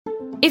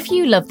If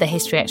you love the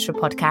History Extra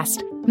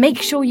podcast,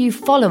 make sure you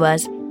follow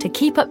us to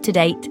keep up to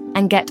date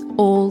and get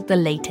all the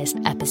latest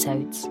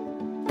episodes.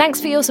 Thanks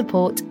for your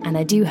support, and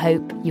I do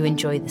hope you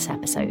enjoy this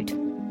episode.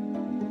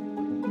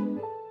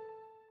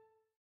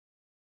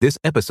 This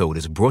episode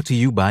is brought to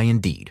you by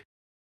Indeed.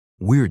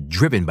 We're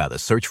driven by the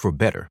search for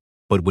better,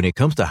 but when it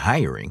comes to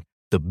hiring,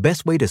 the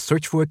best way to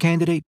search for a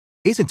candidate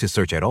isn't to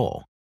search at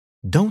all.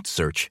 Don't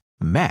search,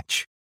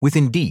 match with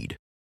Indeed.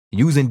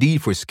 Use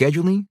Indeed for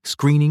scheduling,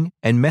 screening,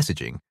 and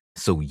messaging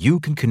so you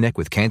can connect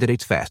with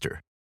candidates faster.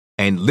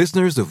 And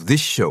listeners of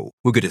this show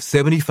will get a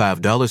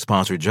 $75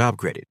 sponsored job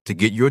credit to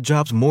get your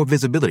jobs more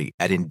visibility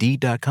at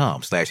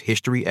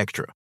Indeed.com/History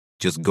Extra.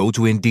 Just go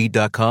to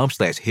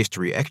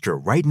Indeed.com/History Extra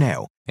right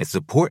now and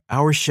support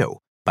our show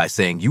by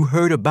saying you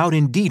heard about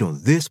Indeed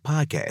on this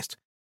podcast.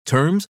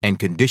 Terms and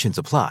conditions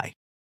apply.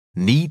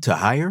 Need to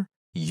hire?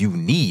 You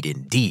need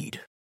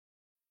Indeed.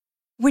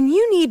 When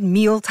you need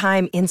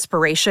mealtime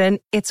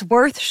inspiration, it's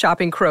worth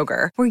shopping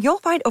Kroger, where you'll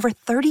find over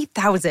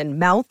 30,000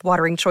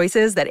 mouth-watering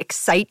choices that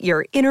excite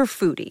your inner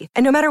foodie.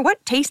 And no matter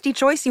what tasty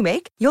choice you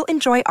make, you'll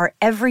enjoy our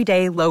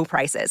everyday low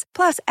prices,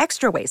 plus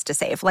extra ways to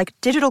save, like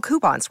digital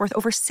coupons worth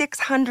over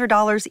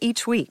 $600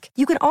 each week.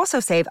 You can also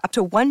save up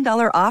to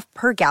 $1 off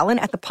per gallon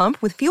at the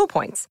pump with fuel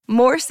points.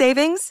 More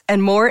savings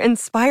and more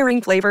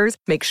inspiring flavors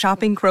make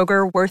shopping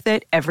Kroger worth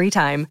it every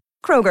time.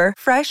 Kroger,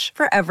 fresh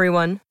for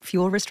everyone.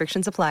 Fuel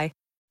restrictions apply.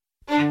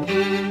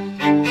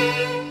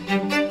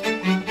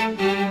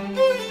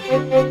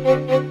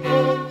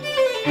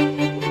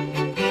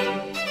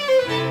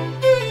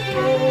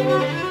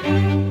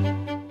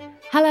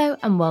 Hello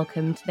and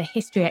welcome to the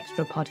History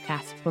Extra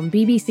podcast from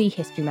BBC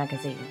History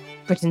Magazine,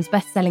 Britain's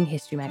best-selling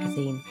history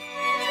magazine.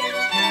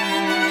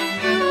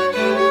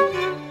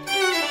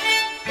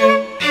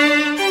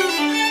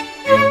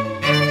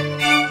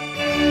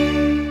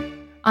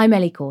 I'm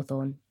Ellie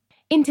Cawthorne.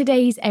 In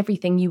today's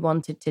Everything You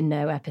Wanted to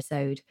Know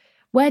episode,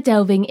 we're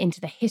delving into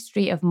the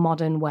history of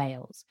modern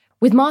Wales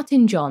with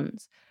Martin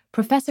Johns,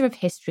 Professor of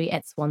History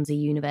at Swansea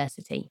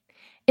University.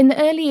 In the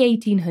early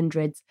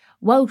 1800s,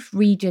 Welsh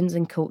regions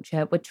and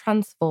culture were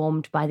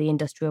transformed by the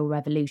Industrial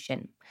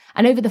Revolution,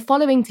 and over the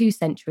following 2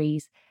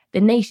 centuries, the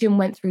nation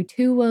went through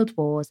 2 world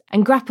wars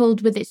and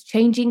grappled with its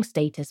changing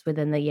status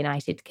within the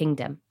United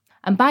Kingdom.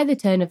 And by the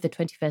turn of the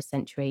 21st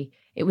century,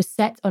 it was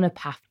set on a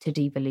path to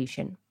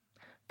devolution.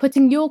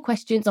 Putting your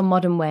questions on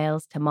modern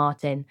Wales to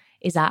Martin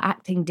is our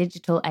acting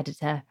digital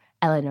editor,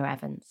 Eleanor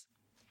Evans.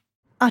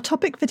 Our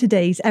topic for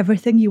today's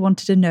Everything You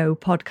Wanted to Know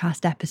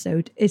podcast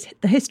episode is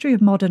the history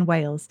of modern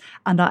Wales,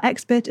 and our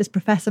expert is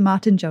Professor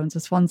Martin Johns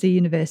of Swansea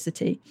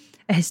University,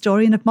 a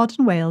historian of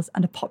modern Wales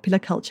and of popular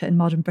culture in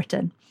modern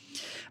Britain.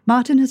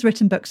 Martin has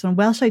written books on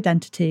Welsh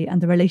identity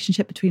and the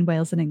relationship between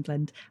Wales and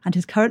England, and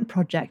his current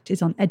project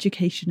is on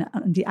education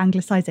and the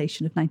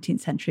Anglicisation of 19th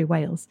century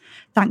Wales.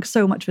 Thanks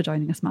so much for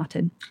joining us,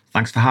 Martin.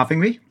 Thanks for having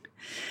me.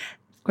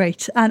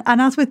 Great. And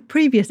as with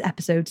previous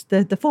episodes,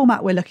 the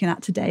format we're looking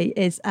at today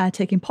is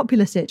taking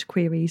popular search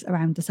queries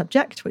around the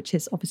subject, which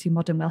is obviously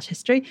modern Welsh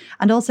history,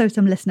 and also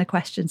some listener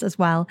questions as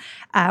well.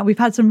 We've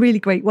had some really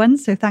great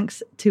ones, so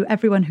thanks to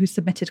everyone who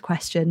submitted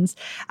questions.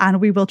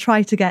 And we will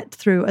try to get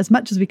through as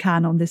much as we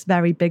can on this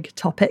very big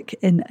topic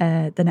in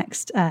the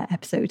next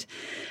episode.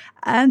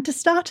 And to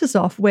start us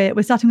off,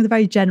 we're starting with a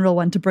very general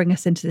one to bring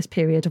us into this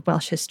period of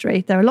Welsh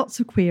history. There are lots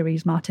of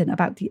queries, Martin,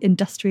 about the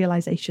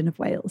industrialisation of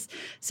Wales.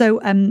 So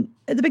at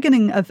the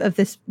beginning of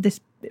this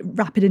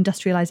rapid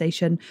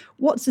industrialisation,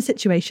 what's the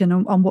situation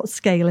and on what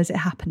scale is it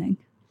happening?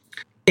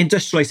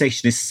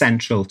 Industrialisation is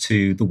central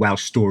to the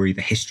Welsh story, the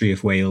history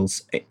of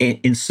Wales.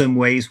 In some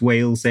ways,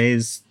 Wales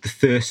is the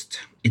first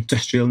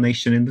industrial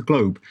nation in the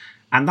globe,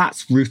 and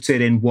that's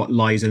rooted in what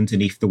lies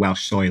underneath the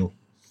Welsh soil.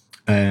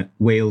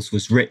 Wales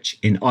was rich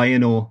in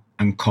iron ore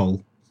and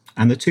coal,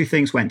 and the two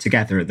things went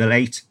together. In the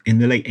late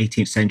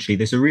 18th century,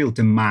 there's a real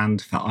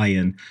demand for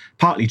iron,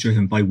 partly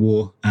driven by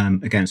war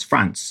against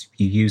France.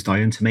 You used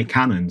iron to make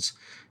cannons,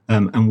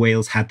 and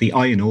Wales had the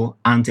iron ore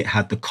and it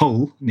had the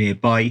coal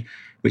nearby,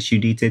 which you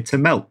needed to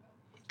melt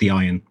the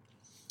iron.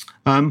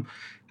 And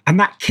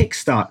that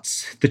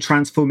kickstarts the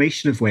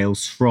transformation of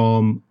Wales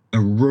from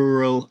a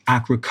rural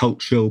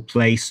agricultural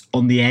place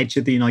on the edge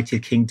of the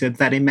United Kingdom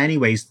that in many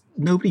ways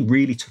nobody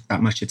really took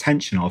that much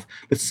attention of.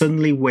 But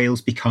suddenly Wales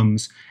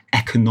becomes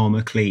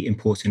economically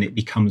important. It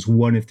becomes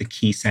one of the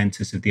key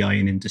centres of the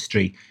iron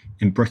industry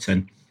in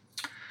Britain.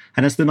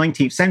 And as the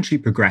 19th century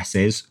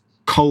progresses,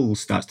 coal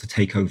starts to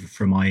take over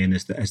from iron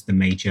as the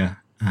major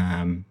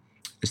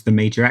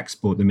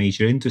export, the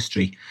major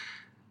industry.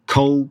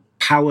 Coal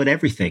powered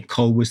everything.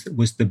 Coal was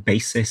the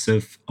basis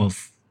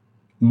of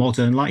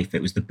modern life.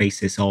 It was the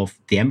basis of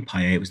the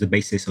empire. It was the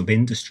basis of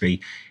industry.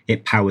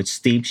 It powered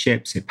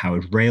steamships. It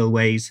powered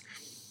railways.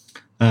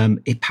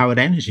 It powered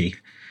energy.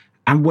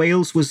 And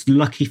Wales was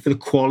lucky for the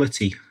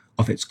quality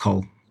of its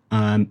coal.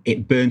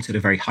 It burnt at a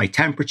very high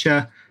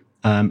temperature,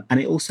 and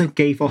it also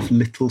gave off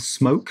little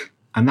smoke.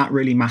 And that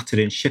really mattered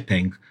in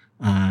shipping,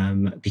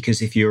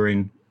 because if you're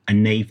in a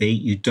navy,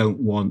 you don't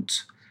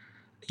want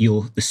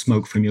the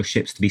smoke from your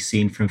ships to be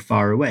seen from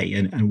far away,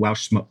 and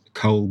Welsh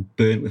coal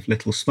burnt with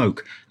little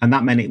smoke. And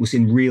that meant it was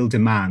in real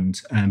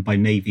demand by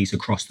navies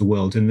across the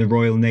world. And the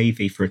Royal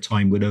Navy for a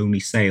time would only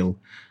sail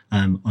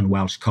on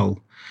Welsh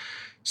coal.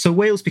 So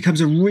Wales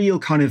becomes a real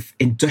kind of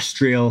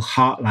industrial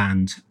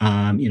heartland,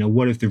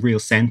 one of the real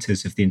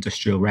centres of the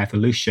Industrial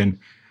Revolution.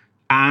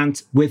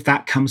 And with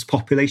that comes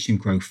population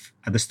growth.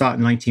 At the start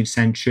of the 19th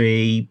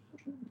century,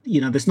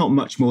 there's not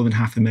much more than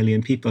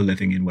 500,000 people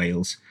living in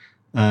Wales.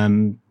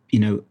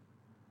 A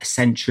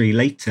century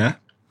later,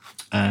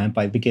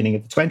 by the beginning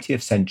of the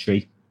 20th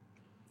century,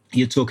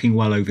 you're talking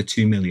well over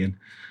 2 million.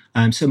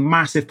 So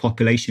massive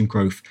population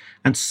growth,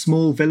 and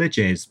small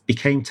villages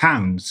became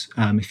towns.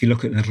 If you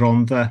look at the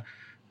Rhondda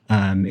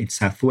in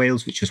South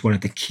Wales, which was one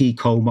of the key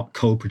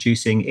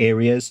coal-producing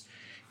areas,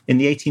 in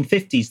the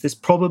 1850s, there's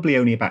probably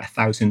only about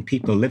 1,000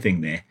 people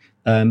living there.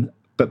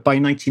 But by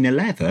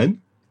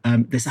 1911,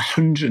 there's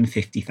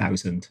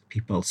 150,000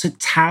 people. So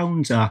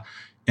towns are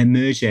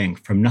emerging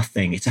from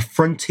nothing. It's a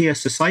frontier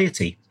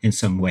society in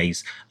some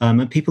ways.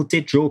 And people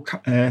did draw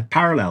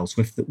parallels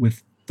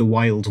with the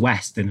Wild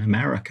West in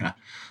America.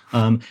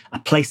 A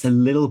place a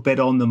little bit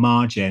on the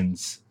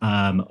margins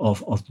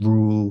of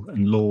rule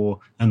and law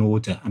and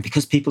order. And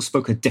because people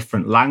spoke a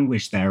different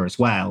language there as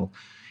well,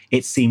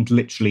 it seemed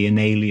literally an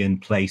alien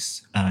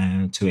place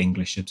to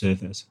English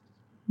observers.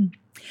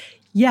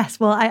 Yes,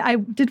 well, I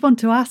did want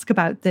to ask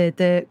about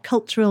the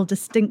cultural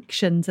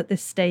distinctions at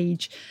this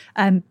stage,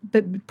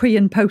 but pre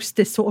and post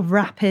this sort of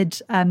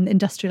rapid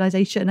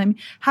industrialisation. I mean,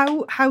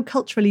 how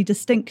culturally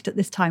distinct at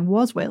this time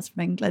was Wales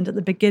from England at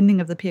the beginning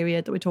of the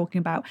period that we're talking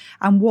about,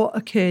 and what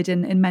occurred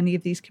in many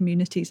of these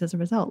communities as a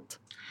result?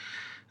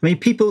 I mean,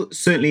 people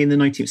certainly in the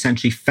 19th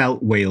century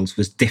felt Wales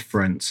was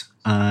different.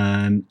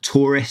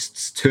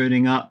 Tourists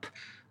turning up,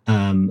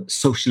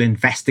 social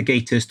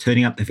investigators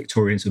turning up. The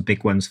Victorians were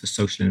big ones for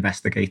social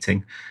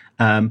investigating.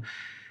 And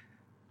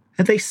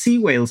they see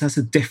Wales as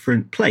a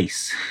different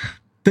place.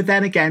 But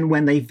then again,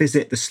 when they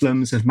visit the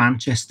slums of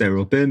Manchester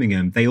or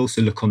Birmingham, they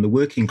also look on the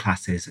working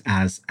classes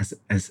as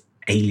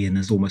alien,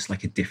 as almost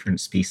like a different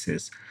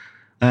species.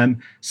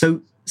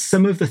 So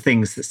some of the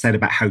things that said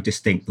about how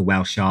distinct the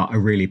Welsh are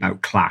really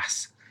about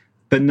class.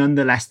 But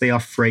nonetheless, they are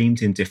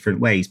framed in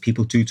different ways.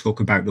 People do talk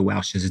about the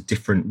Welsh as a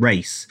different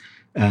race.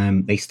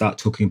 They start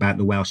talking about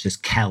the Welsh as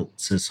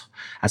Celts,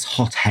 as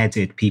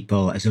hot-headed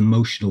people, as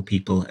emotional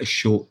people, as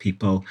short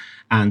people.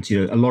 And,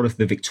 a lot of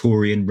the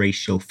Victorian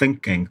racial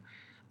thinking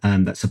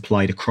that's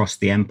applied across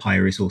the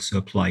empire is also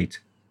applied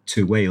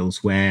to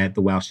Wales, where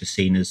the Welsh are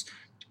seen as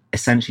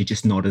essentially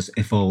just not as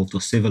evolved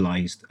or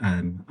civilized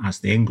as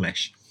the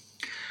English.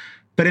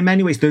 But in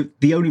many ways,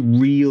 the only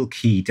real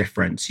key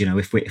difference,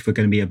 if we're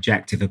going to be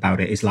objective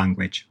about it, is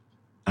language.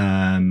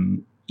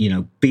 Beyond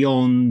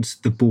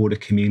the border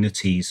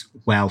communities,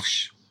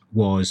 Welsh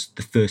was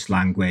the first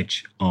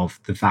language of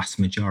the vast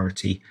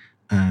majority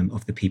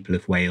of the people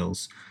of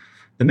Wales.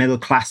 The middle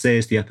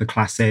classes, the upper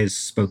classes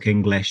spoke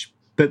English,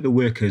 but the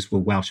workers were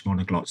Welsh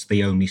monoglots.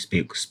 They only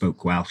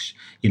spoke Welsh.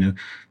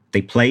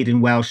 They played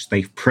in Welsh,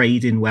 they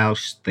prayed in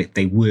Welsh,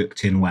 they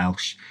worked in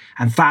Welsh.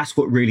 And that's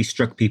what really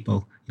struck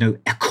people.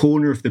 A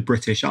corner of the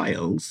British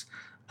Isles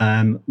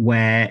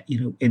where,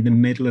 in the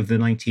middle of the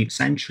 19th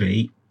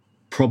century,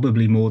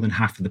 probably more than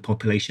half of the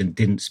population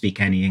didn't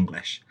speak any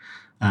English.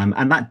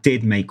 And that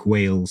did make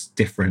Wales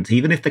different,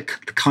 even if the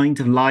kind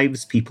of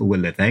lives people were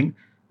living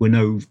were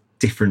no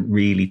different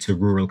really to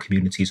rural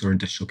communities or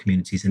industrial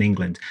communities in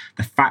England.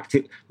 The fact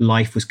that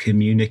life was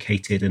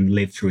communicated and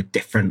lived through a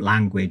different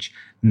language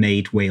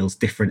made Wales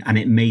different, and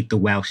it made the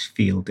Welsh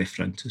feel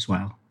different as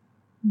well.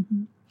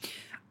 Mm-hmm.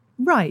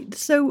 Right.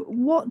 So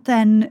what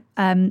then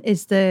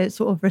is the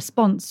sort of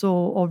response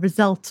or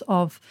result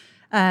of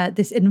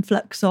this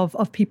influx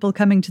of people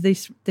coming to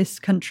this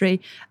country?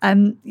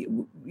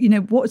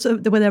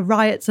 Were there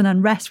riots and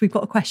unrest? We've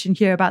got a question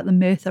here about the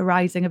Merthyr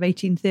Rising of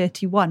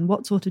 1831.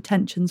 What sort of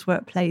tensions were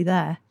at play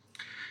there?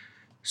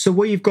 So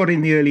what you've got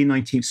in the early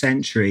 19th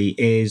century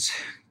is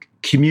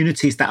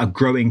communities that are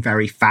growing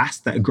very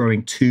fast, that are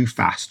growing too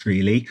fast,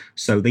 really.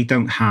 So they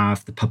don't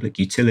have the public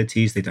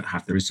utilities, they don't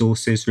have the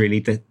resources, really.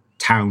 The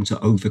towns are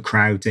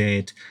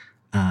overcrowded.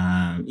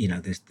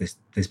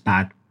 There's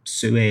bad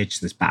sewage,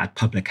 there's bad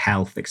public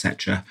health,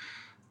 etc.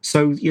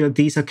 So,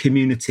 these are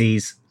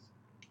communities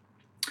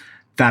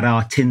that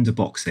are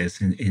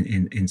tinderboxes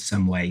in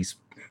some ways.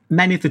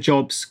 Many of the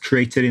jobs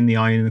created in the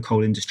iron and the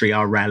coal industry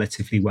are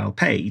relatively well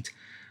paid,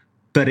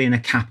 but in a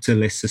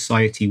capitalist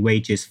society,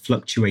 wages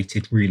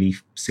fluctuated really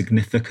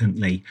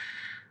significantly.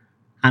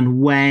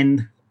 And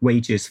when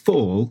wages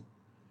fall,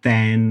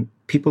 then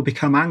people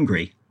become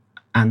angry.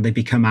 And they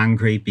become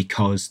angry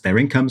because their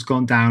income's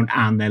gone down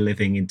and they're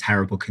living in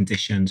terrible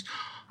conditions,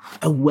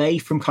 away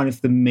from kind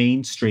of the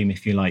mainstream,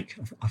 if you like,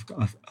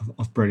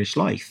 of British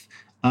life.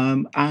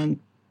 And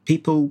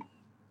people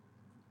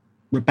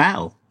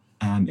rebel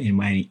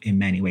in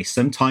many ways.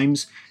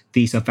 Sometimes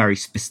these are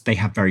they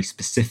have very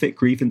specific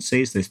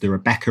grievances. There's the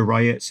Rebecca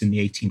riots in the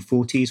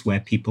 1840s,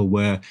 where people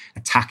were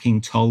attacking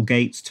toll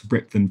gates to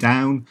rip them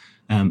down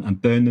and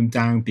burn them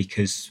down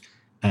because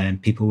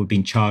People were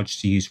being charged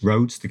to use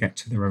roads to get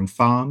to their own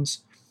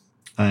farms.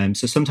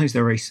 So sometimes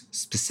there are very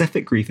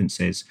specific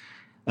grievances.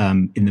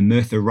 In the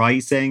Merthyr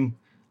Rising,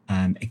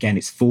 again,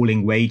 it's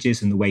falling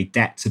wages and the way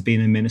debts are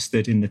being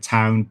administered in the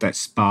town that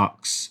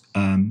sparks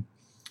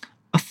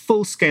a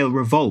full-scale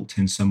revolt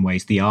in some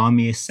ways. The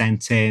army is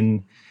sent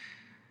in.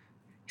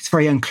 It's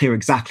very unclear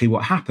exactly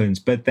what happens,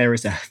 but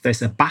there's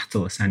a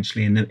battle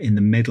essentially in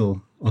the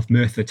middle of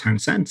Merthyr town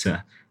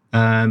centre,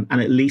 and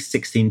at least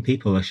 16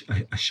 people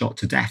are shot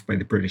to death by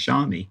the British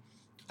Army.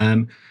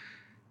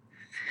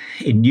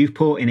 In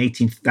Newport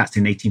that's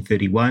in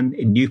 1831.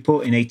 In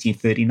Newport in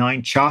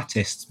 1839,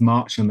 Chartists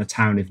marched on the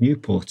town of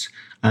Newport,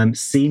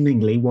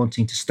 seemingly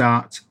wanting to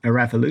start a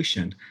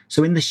revolution.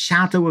 So in the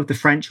shadow of the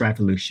French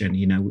Revolution,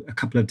 a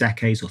couple of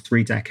decades or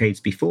 3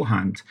 decades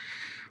beforehand,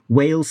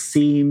 Wales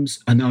seems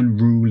an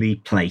unruly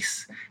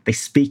place. They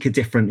speak a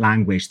different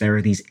language. There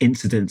are these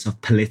incidents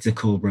of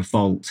political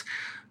revolt.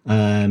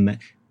 They're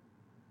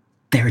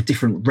a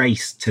different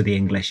race to the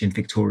English in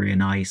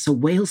Victorian eyes. So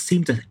Wales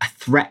seemed a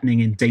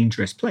threatening and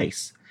dangerous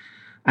place.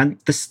 And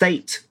the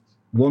state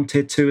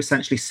wanted to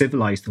essentially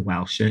civilise the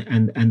Welsh,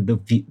 and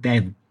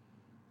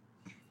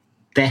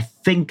their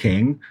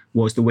thinking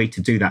was the way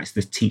to do that is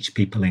to teach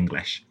people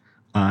English.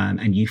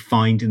 And you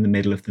find in the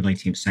middle of the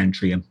 19th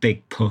century a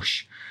big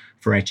push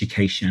for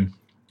education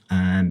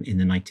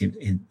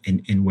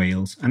in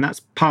Wales. And that's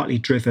partly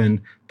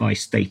driven by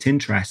state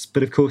interests,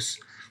 but of course,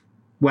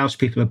 Welsh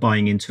people are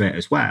buying into it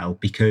as well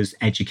because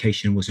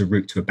education was a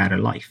route to a better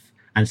life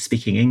and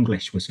speaking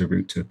English was a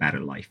route to a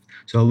better life.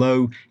 So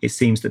although it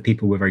seems that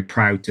people were very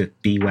proud to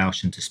be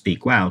Welsh and to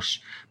speak Welsh,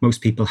 most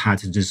people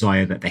had a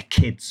desire that their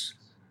kids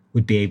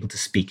would be able to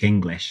speak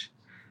English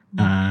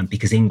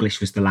because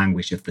English was the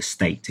language of the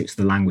state. It was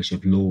the language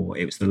of law.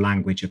 It was the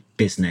language of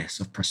business,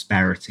 of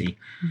prosperity.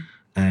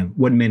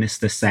 One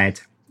minister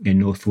said in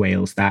North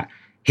Wales that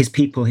his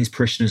people, his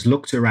parishioners,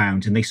 looked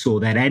around and they saw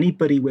that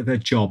anybody with a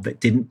job that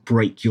didn't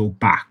break your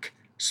back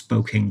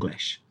spoke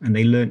English, and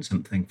they learned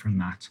something from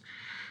that.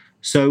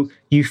 So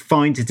you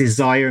find a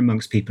desire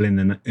amongst people in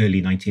the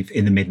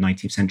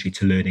mid-19th century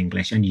to learn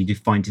English, and you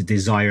find a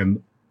desire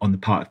on the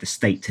part of the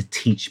state to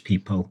teach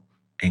people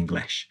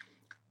English.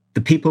 The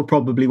people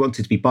probably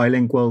wanted to be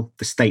bilingual.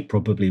 The state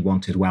probably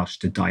wanted Welsh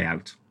to die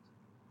out.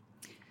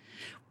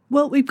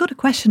 Well, we've got a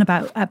question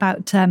about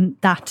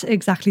that,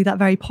 exactly that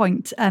very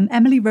point.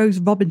 Emily Rose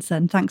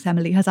Robinson, thanks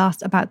Emily, has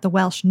asked about the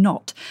Welsh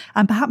knot.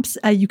 And perhaps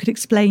you could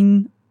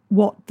explain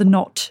what the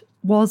knot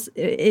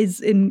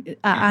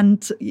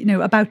and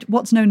about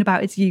what's known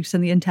about its use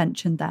and the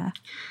intention there.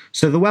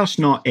 So the Welsh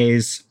knot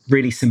is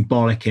really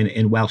symbolic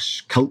in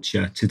Welsh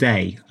culture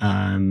today.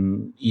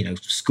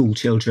 School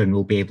children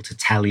will be able to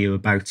tell you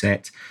about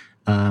it.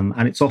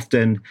 And it's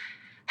often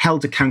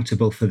held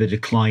accountable for the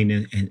decline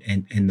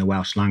in the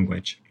Welsh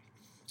language.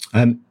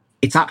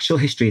 Its actual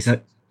history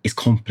is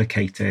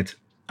complicated.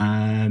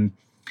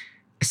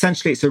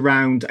 Essentially,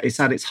 it's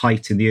at its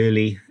height in the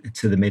early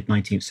to the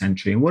mid-19th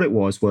century. And what it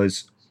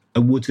was a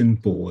wooden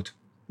board,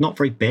 not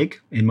very big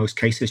in most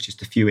cases,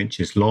 just a few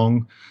inches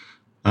long.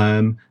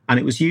 And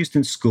it was used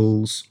in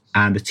schools,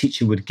 and the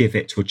teacher would give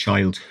it to a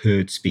child who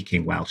heard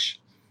speaking Welsh.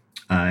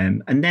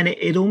 And then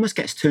it almost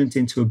gets turned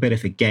into a bit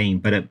of a game,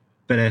 but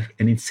an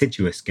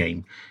insidious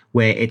game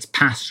where it's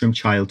passed from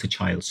child to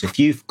child. So if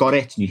you've got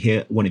it and you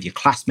hear one of your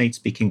classmates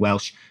speaking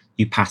Welsh,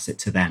 you pass it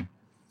to them.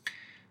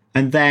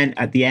 And then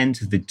at the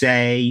end of the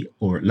day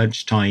or at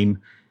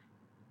lunchtime,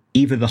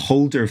 either the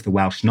holder of the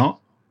Welsh knot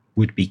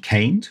would be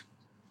caned,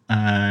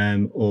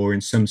 or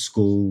in some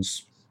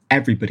schools,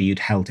 everybody who'd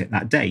held it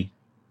that day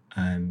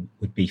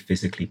would be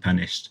physically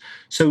punished.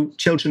 So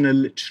children are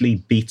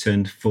literally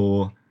beaten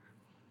for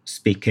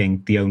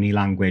speaking the only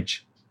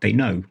language they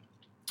know.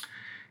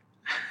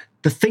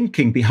 The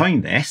thinking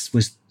behind this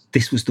was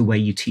the way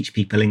you teach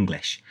people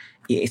English.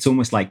 It's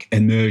almost like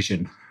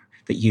immersion,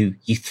 that you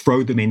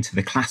throw them into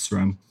the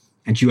classroom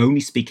and you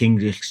only speak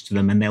English to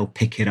them and they'll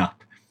pick it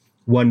up.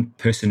 One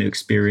person who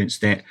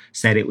experienced it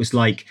said it was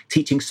like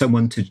teaching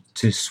someone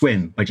to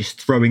swim by just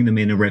throwing them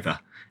in a river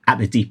at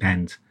the deep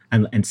end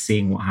and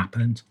seeing what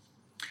happened.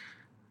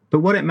 But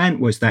what it meant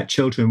was that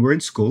children were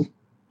in school.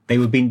 They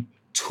were being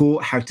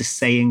taught how to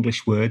say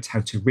English words, how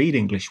to read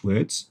English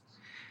words.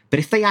 But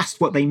if they asked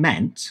what they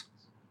meant,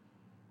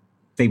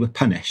 they were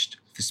punished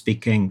for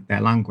speaking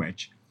their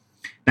language.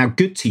 Now,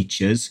 good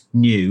teachers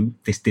knew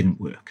this didn't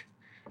work.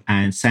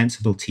 And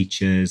sensible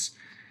teachers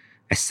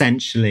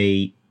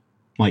essentially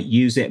might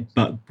use it,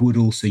 but would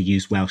also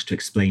use Welsh to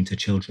explain to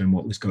children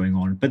what was going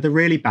on. But the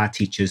really bad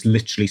teachers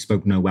literally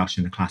spoke no Welsh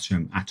in the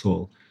classroom at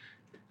all.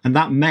 And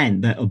that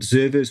meant that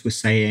observers were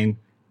saying,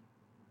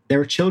 there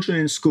are children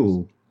in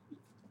school,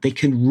 they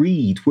can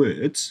read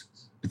words,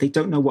 but they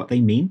don't know what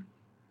they mean.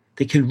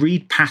 They can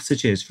read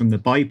passages from the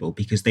Bible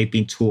because they've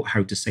been taught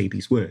how to say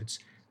these words,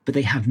 but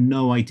they have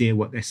no idea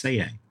what they're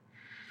saying.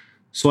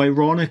 So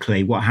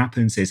ironically, what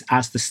happens is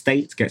as the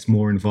state gets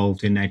more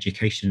involved in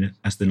education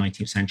as the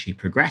 19th century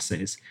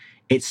progresses,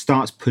 it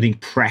starts putting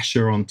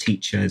pressure on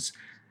teachers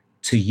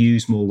to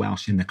use more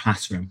Welsh in the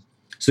classroom.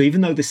 So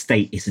even though the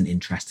state isn't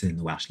interested in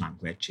the Welsh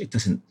language, it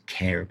doesn't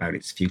care about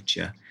its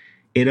future,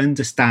 it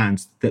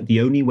understands that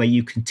the only way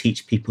you can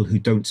teach people who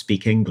don't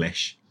speak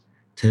English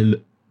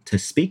to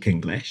speak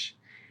English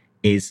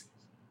is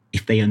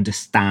if they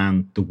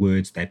understand the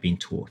words they're being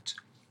taught.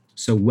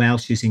 So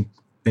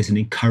there's an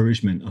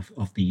encouragement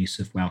of the use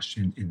of Welsh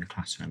in the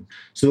classroom.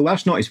 So the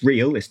Welsh not is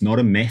real, it's not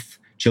a myth.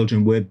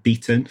 Children were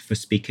beaten for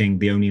speaking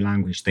the only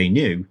language they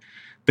knew,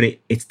 but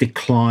it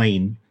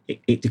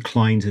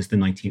declines as the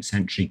 19th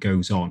century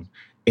goes on.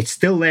 It's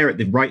still there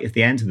right at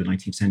the end of the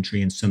 19th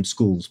century in some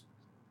schools,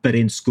 but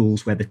in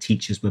schools where the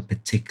teachers were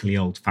particularly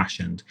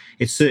old-fashioned.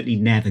 It's certainly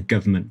never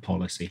government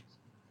policy.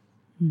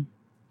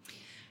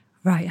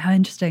 Right, how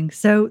interesting.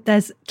 So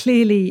there's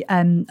clearly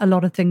a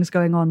lot of things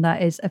going on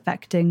that is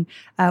affecting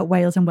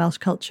Wales and Welsh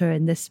culture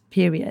in this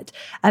period.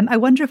 I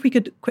wonder if we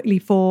could quickly,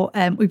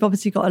 we've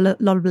obviously got a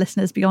lot of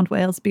listeners beyond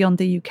Wales, beyond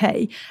the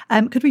UK.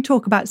 Could we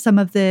talk about some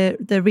of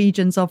the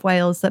regions of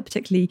Wales that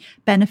particularly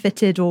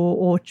benefited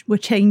or were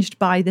changed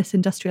by this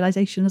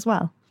industrialisation as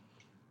well?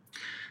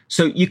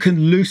 So you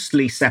can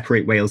loosely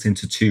separate Wales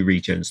into two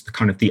regions, the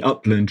kind of the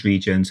upland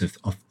regions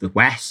of the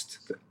west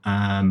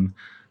and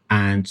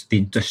the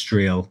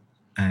industrial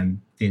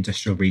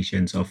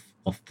regions of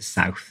the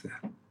south.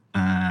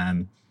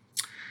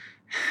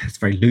 It's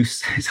very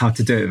loose. It's hard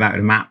to do it without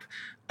a map.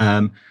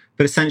 But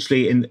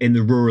essentially in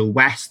the rural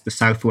west, the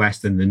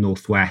southwest and the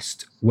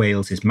northwest,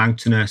 Wales is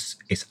mountainous,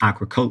 it's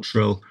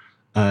agricultural,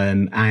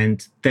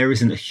 and there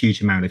isn't a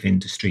huge amount of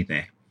industry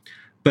there.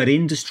 But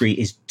industry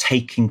is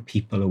taking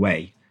people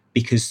away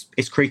because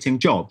it's creating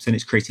jobs and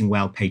it's creating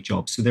well-paid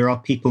jobs. So there are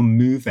people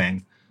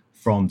moving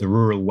from the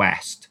rural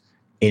west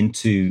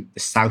into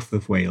the south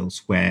of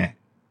Wales where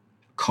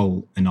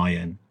coal and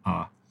iron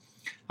are.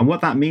 And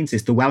what that means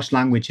is the Welsh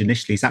language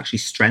initially is actually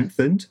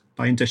strengthened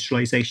by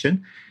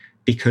industrialisation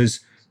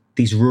because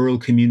these rural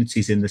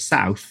communities in the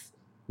south,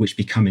 which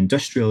become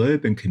industrial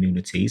urban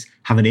communities,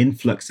 have an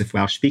influx of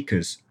Welsh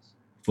speakers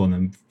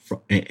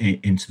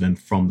into them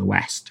from the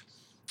west.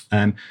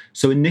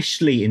 So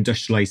initially,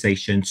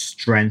 industrialisation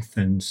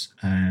strengthens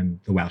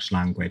the Welsh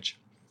language.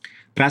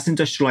 But as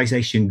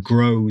industrialisation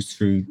grows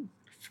through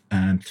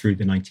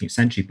the 19th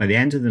century, by the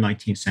end of the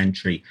 19th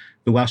century,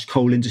 the Welsh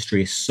coal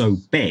industry is so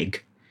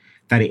big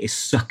that it is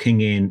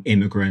sucking in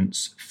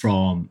immigrants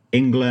from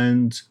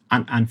England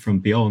and from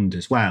beyond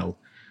as well.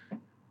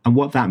 And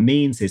what that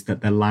means is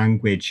that the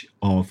language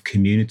of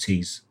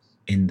communities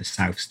in the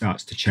south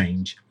starts to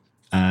change.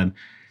 And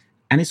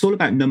it's all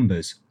about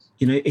numbers.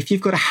 You know, if you've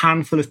got a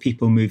handful of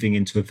people moving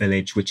into a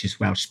village which is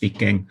Welsh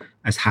speaking,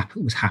 as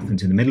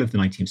happened in the middle of the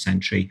 19th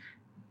century,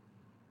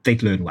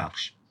 they'd learn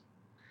Welsh.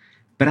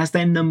 But as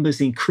their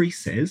numbers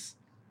increases,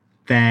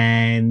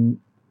 then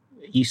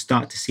you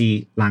start to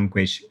see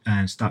language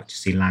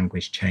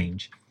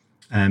change.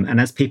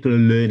 And as people are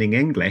learning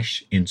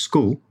English in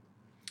school,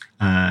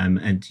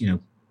 and you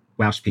know,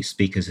 Welsh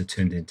speakers are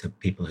turned into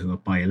people who are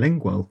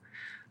bilingual,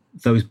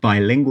 those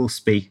bilingual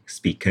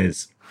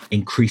speakers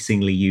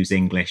increasingly use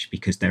English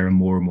because there are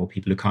more and more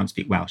people who can't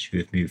speak Welsh who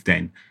have moved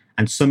in.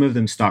 And some of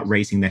them start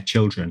raising their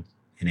children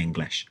in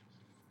English.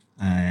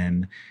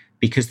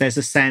 Because there's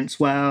a sense,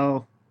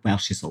 well,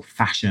 Welsh is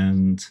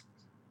old-fashioned.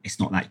 It's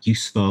not that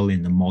useful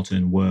in the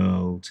modern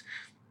world.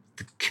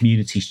 The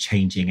community's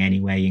changing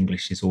anyway.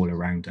 English is all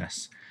around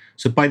us.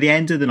 So by the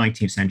end of the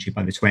 19th century,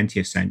 by the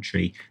 20th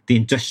century, the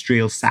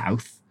industrial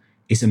South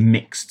is a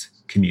mixed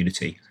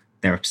community.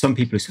 There are some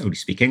people who only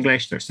speak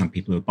English, there are some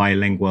people who are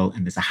bilingual,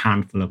 and there's a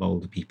handful of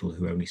older people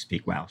who only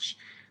speak Welsh.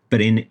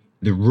 But in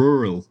the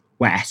rural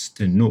west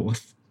and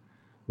north,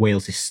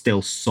 Wales is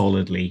still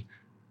solidly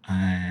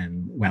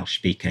Welsh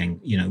speaking.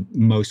 You know,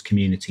 most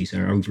communities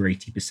are over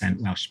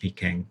 80% Welsh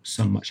speaking,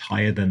 some much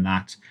higher than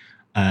that.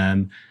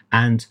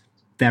 And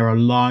there are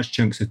large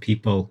chunks of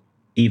people,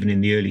 even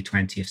in the early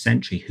 20th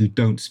century, who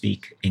don't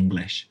speak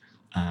English,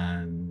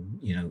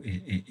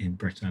 in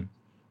Britain.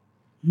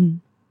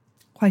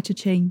 Quite a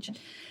change.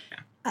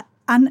 Yeah.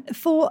 And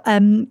for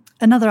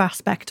another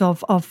aspect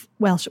of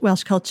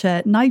Welsh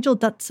culture, Nigel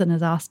Dutson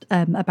has asked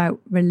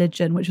about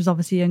religion, which was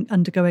obviously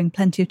undergoing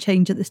plenty of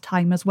change at this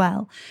time as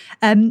well.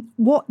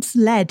 What's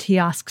led, he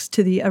asks,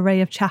 to the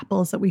array of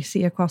chapels that we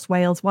see across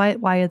Wales?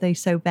 Why are they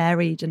so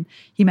varied? And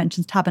he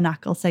mentions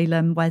Tabernacle,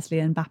 Salem,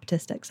 Wesleyan,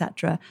 Baptist,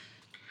 etc.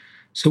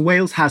 So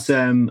Wales has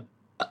a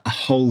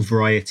whole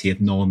variety of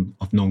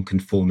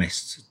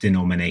non-conformist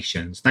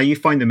denominations. Now you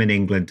find them in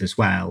England as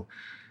well,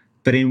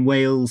 but in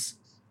Wales,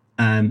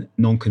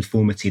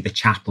 non-conformity, the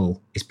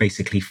chapel, is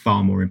basically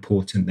far more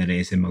important than it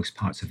is in most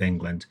parts of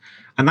England.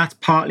 And that's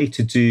partly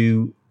to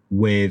do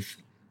with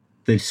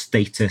the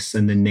status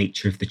and the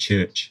nature of the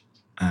church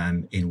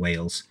in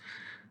Wales.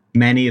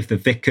 Many of the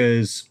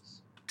vicars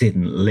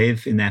didn't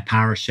live in their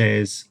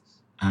parishes.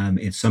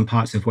 In some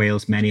parts of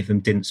Wales, many of them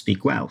didn't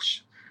speak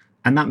Welsh.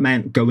 And that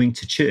meant going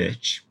to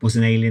church was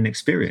an alien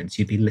experience.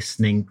 You'd be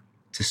listening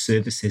to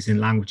services in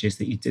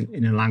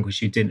in a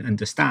language you didn't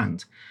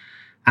understand.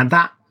 And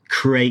that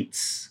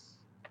creates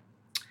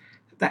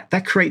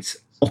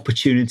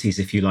opportunities,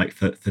 if you like,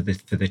 for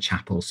the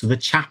chapels. So the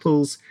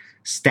chapels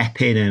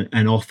step in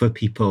and offer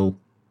people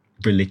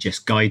religious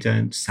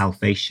guidance,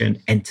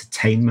 salvation,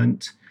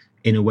 entertainment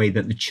in a way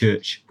that the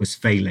church was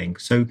failing.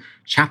 So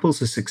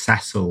chapels are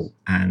successful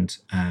and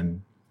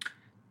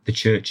the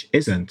church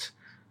isn't.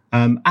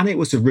 And it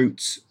was a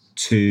route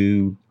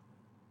to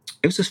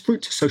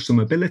social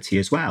mobility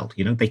as well.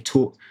 They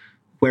taught,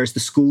 whereas the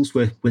schools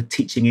were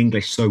teaching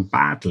English so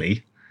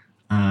badly,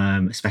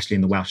 especially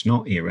in the Welsh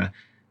Not era,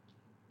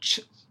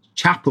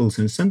 chapels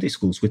and Sunday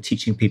schools were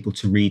teaching people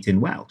to read in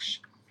Welsh.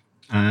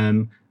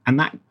 And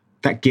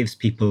that gives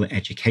people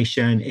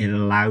education. It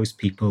allows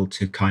people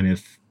to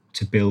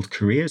to build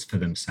careers for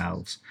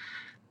themselves.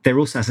 They're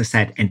also, as I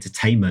said,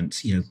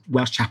 entertainment.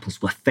 Welsh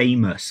chapels were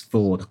famous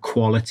for the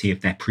quality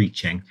of their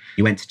preaching.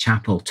 You went to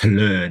chapel to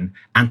learn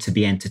and to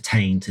be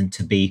entertained and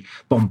to be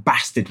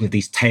bombarded with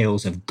these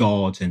tales of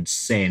God and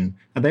sin.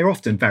 And they're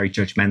often very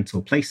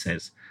judgmental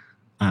places.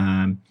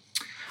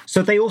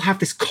 So they all have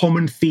this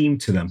common theme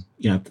to them,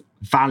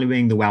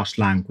 valuing the Welsh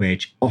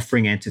language,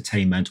 offering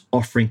entertainment,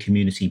 offering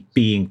community,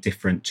 being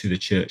different to the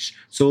church.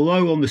 So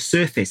although on the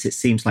surface, it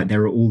seems like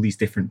there are all these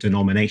different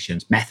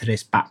denominations,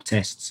 Methodists,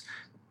 Baptists,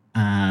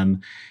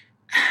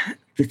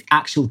 the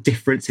actual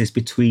differences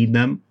between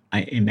them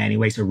in many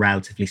ways are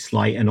relatively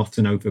slight and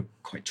often over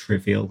quite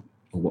trivial,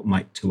 or what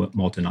might to a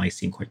modern eye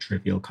seem quite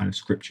trivial kind of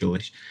scriptural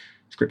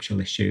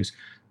issues.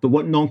 But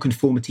what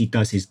nonconformity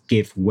does is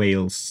give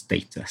Wales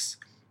status,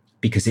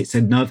 because it's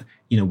another,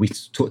 we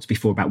talked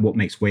before about what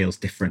makes Wales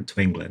different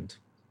to England.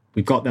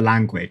 We've got the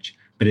language,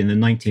 but in the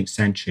 19th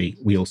century,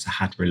 we also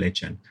had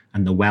religion,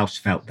 and the Welsh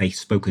felt they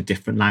spoke a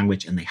different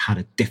language and they had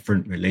a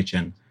different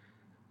religion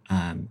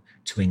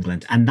to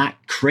England. And that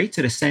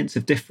created a sense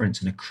of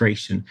difference and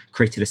created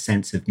a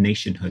sense of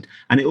nationhood.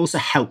 And it also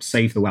helped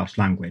save the Welsh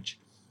language,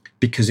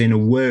 because in a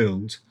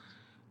world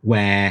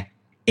where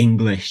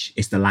English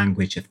is the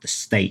language of the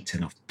state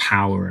and of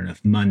power and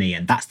of money,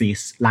 and that's the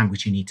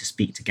language you need to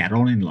speak to get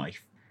on in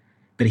life.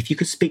 But if you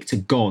could speak to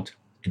God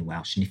in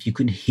Welsh, and if you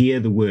could hear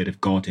the word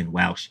of God in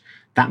Welsh,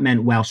 that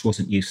meant Welsh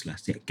wasn't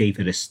useless. It gave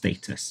it a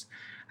status.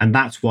 And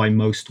that's why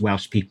most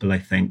Welsh people, I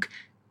think,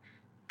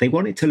 they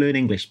wanted to learn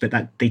English, but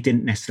that they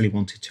didn't necessarily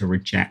want to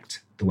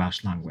reject the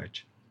Welsh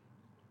language.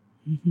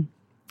 Mm-hmm.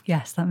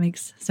 Yes, that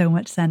makes so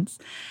much sense.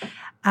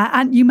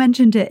 And you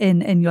mentioned it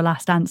in your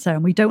last answer,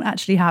 and we don't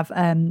actually have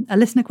a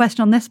listener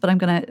question on this, but I'm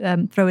going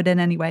to throw it in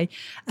anyway.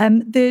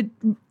 The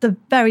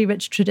very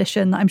rich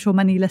tradition that I'm sure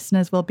many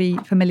listeners will be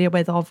familiar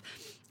with of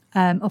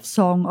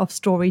song, of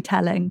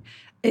storytelling,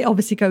 it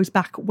obviously goes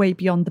back way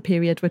beyond the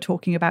period we're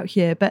talking about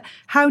here. But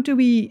how do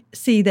we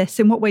see this?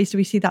 In what ways do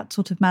we see that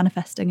sort of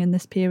manifesting in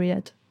this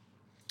period?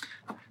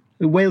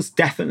 Wales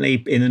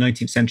definitely in the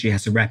 19th century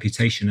has a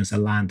reputation as a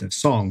land of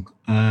song.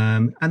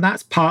 And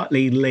that's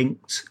partly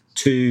linked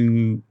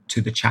to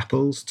the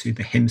chapels, to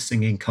the hymn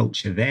singing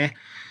culture there.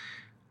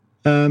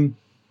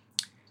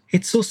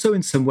 It's also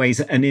in some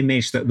ways an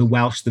image that the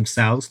Welsh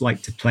themselves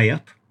like to play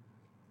up.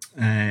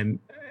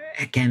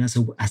 Again, as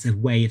a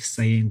way of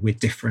saying we're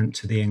different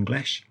to the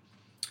English.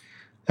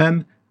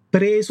 But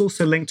it is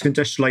also linked to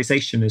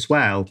industrialization as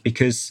well,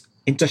 because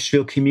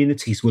industrial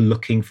communities were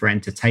looking for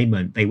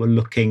entertainment. They were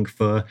looking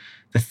for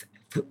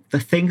the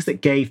things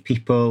that gave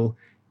people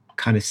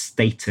kind of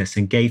status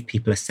and gave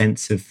people a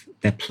sense of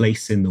their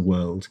place in the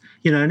world.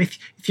 And if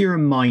you're a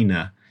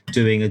miner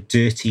doing a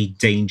dirty,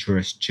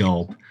 dangerous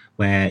job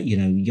where,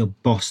 you're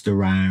bossed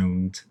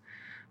around,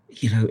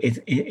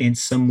 in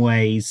some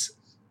ways,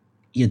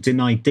 you're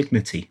denied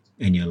dignity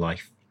in your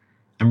life.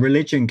 And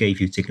religion gave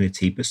you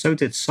dignity, but so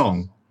did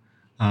song.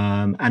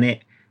 And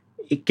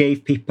it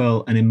gave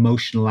people an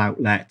emotional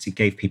outlet. It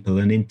gave people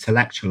an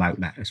intellectual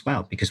outlet as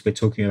well, because we're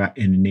talking about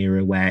in an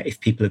era where if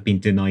people have been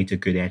denied a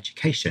good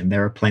education,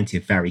 there are plenty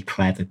of very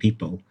clever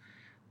people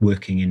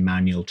working in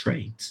manual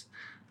trades.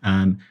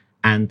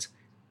 And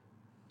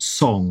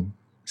song,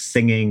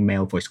 singing,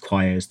 male voice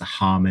choirs, the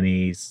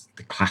harmonies,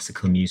 the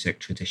classical music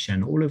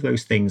tradition, all of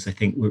those things, I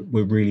think,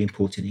 were really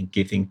important in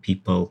giving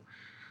people,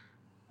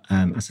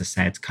 as I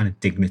said, kind of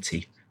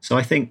dignity. So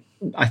I think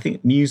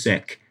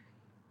music,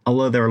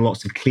 although there are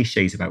lots of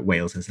cliches about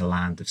Wales as a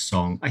land of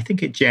song, I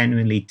think it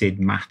genuinely did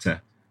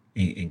matter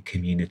in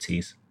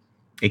communities.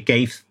 It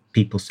gave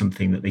people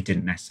something that they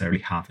didn't necessarily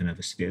have in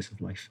other spheres of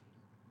life.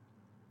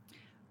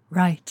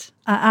 Right.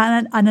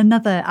 And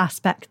another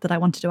aspect that I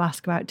wanted to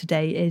ask about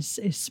today is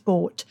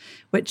sport,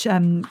 which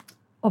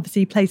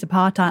obviously plays a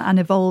part and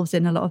evolves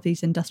in a lot of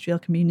these industrial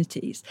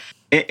communities.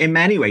 In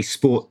many ways,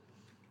 sport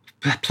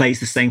plays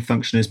the same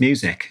function as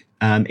music.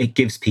 It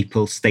gives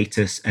people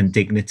status and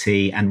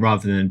dignity, and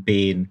rather than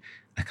being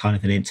a kind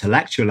of an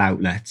intellectual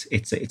outlet,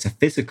 it's a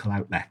physical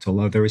outlet,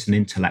 although there is an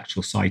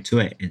intellectual side to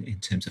it in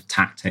terms of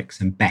tactics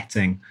and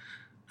betting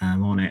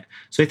on it.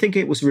 So I think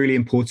it was really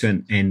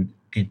important in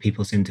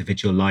people's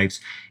individual lives.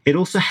 It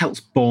also helps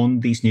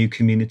bond these new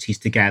communities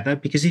together,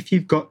 because if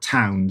you've got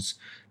towns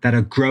that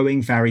are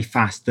growing very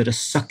fast, that are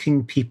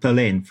sucking people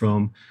in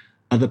from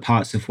other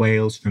parts of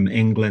Wales, from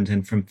England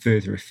and from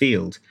further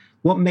afield,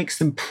 what makes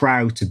them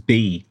proud to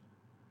be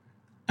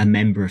a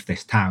member of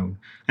this town.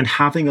 And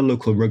having a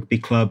local rugby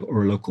club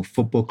or a local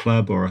football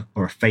club or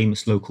a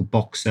famous local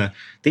boxer,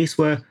 these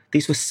were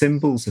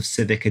symbols of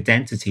civic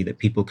identity that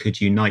people could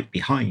unite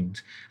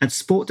behind. And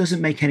sport doesn't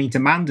make any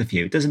demand of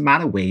you. It doesn't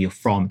matter where you're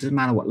from. It doesn't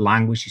matter what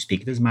language you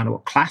speak. It doesn't matter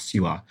what class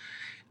you are.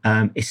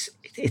 It's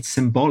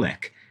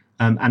symbolic.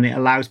 And it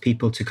allows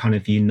people to kind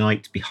of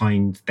unite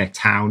behind their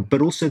town,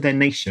 but also their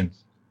nation.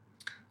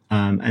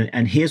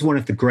 And here's one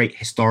of the great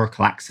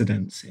historical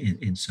accidents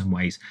in some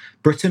ways.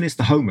 Britain is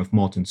the home of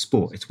modern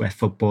sport. It's where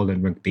football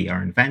and rugby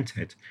are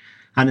invented.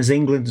 And as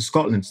England and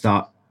Scotland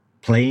start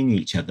playing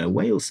each other,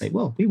 Wales say,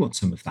 well, we want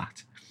some of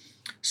that.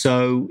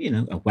 So,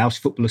 a Welsh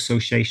Football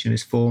Association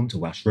is formed, the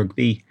Welsh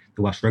Rugby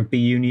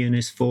Union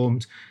is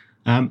formed,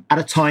 at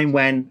a time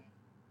when,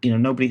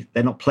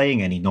 they're not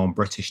playing any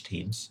non-British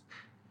teams.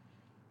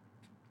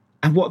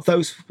 And what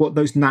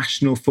those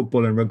national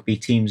football and rugby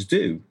teams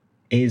do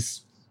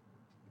is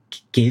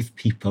give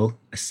people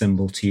a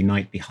symbol to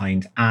unite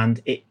behind,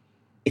 and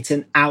it's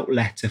an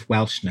outlet of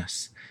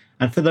Welshness.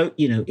 And for those,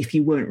 if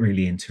you weren't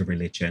really into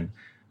religion,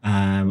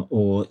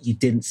 or you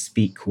didn't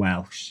speak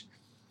Welsh,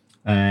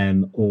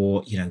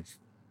 or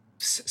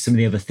some of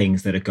the other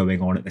things that are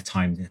going on at the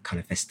time, the kind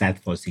of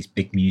Eisteddfods, these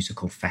big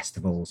musical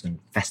festivals and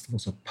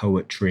festivals of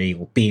poetry,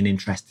 or being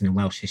interested in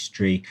Welsh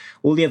history,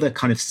 all the other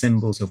kind of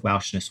symbols of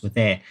Welshness were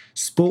there.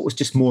 Sport was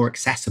just more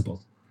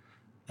accessible.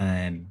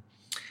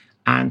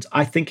 And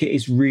I think it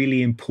is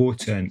really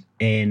important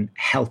in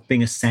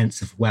helping a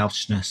sense of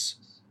Welshness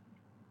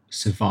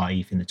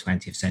survive in the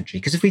 20th century.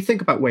 Because if we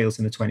think about Wales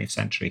in the 20th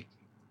century,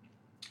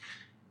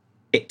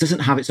 it doesn't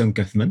have its own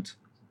government.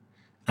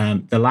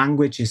 The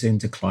language is in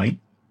decline.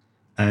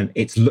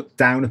 It's looked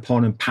down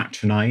upon and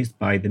patronised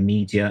by the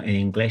media in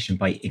English and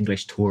by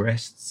English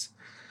tourists.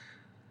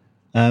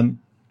 In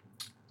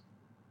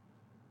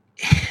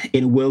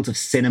a world of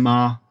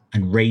cinema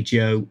and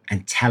radio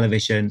and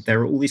television, there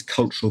are all these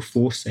cultural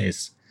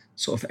forces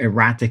sort of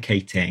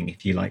eradicating,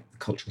 if you like, the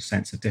cultural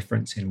sense of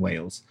difference in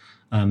Wales,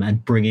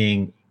 and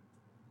bringing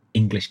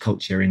English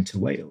culture into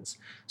Wales.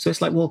 So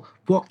it's like, well,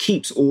 what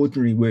keeps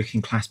ordinary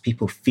working class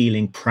people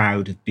feeling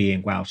proud of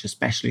being Welsh,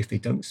 especially if they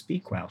don't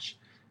speak Welsh?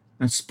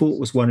 And sport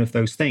was one of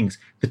those things,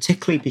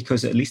 particularly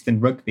because, at least in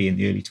rugby in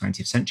the early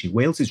 20th century,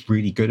 Wales is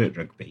really good at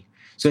rugby.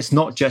 So it's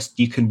not just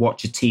you can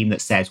watch a team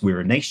that says we're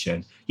a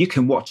nation. You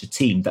can watch a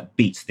team that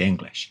beats the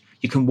English.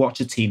 You can watch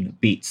a team that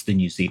beats the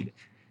New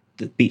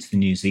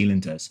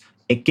Zealanders.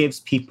 It gives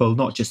people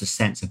not just a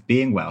sense of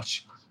being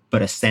Welsh,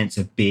 but a sense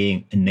of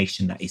being a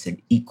nation that is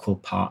an equal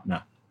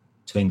partner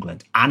to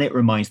England. And it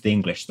reminds the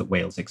English that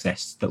Wales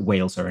exists, that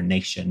Wales are a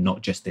nation,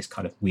 not just this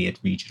kind of weird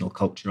regional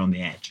culture on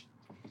the edge.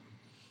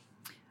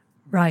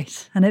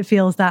 Right. And it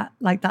feels that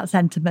like that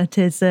sentiment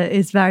is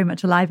very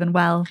much alive and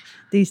well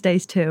these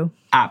days too.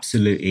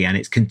 Absolutely. And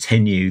it's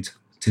continued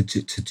to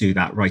do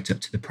that right up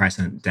to the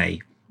present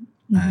day.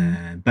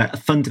 Mm-hmm. But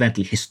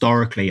fundamentally,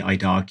 historically,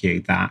 I'd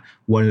argue that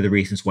one of the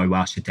reasons why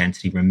Welsh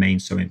identity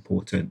remains so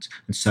important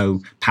and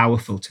so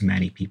powerful to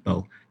many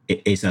people,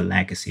 it is a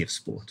legacy of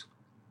sport.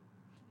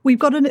 We've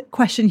got a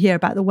question here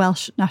about the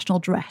Welsh national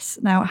dress.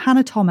 Now,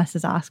 Hannah Thomas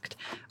has asked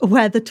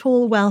where the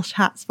tall Welsh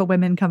hats for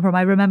women come from.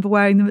 I remember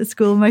wearing them at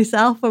school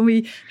myself when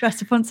we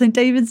dressed up on St.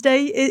 David's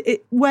Day.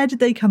 Where did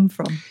they come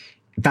from?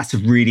 That's a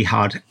really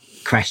hard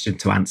question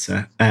to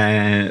answer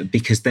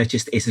because there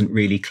just isn't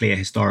really clear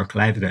historical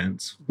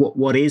evidence.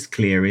 What is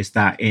clear is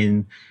that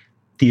in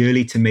the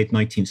early to mid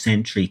 19th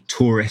century,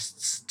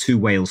 tourists to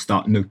Wales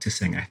start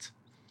noticing it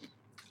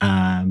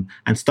and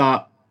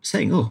start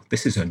saying, oh,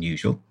 this is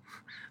unusual.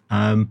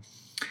 And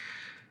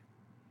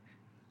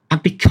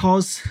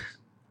because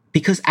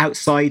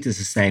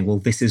outsiders are saying, well,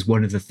 this is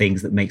one of the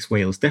things that makes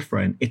Wales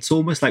different, it's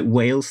almost like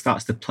Wales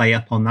starts to play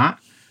up on that.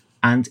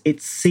 And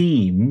it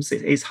seems,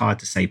 it is hard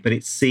to say, but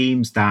it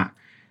seems that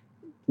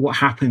what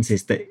happens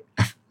is that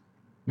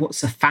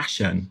what's a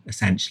fashion,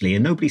 essentially,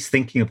 and nobody's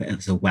thinking of it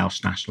as a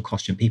Welsh national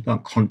costume. People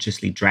aren't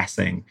consciously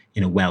dressing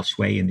in a Welsh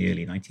way in the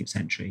early 19th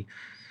century.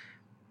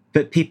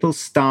 But people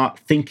start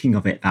thinking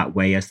of it that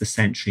way as the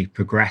century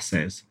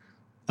progresses.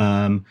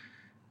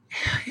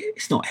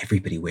 It's not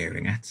everybody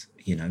wearing it,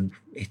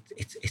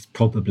 it's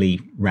probably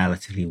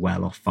relatively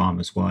well-off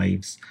farmers'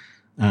 wives.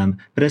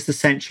 But as the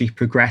century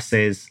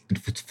progresses and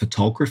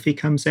photography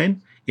comes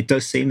in, it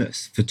does seem that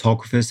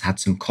photographers had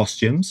some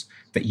costumes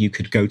that you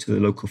could go to the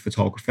local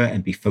photographer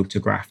and be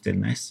photographed in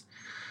this.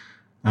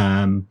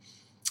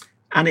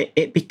 And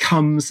it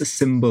becomes a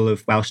symbol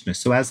of Welshness.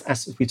 So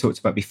as we talked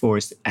about before,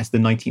 as the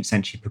 19th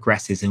century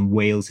progresses and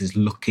Wales is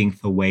looking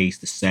for ways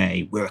to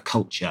say, we're a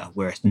culture,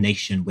 we're a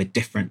nation, we're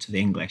different to the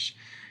English,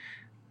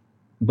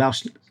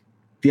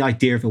 the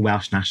idea of a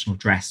Welsh national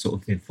dress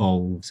sort of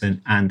evolves.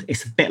 And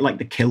it's a bit like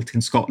the kilt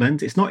in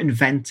Scotland. It's not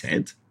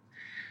invented,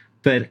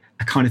 but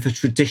a kind of a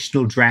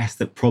traditional dress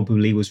that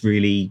probably was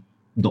really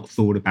not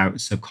thought about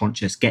and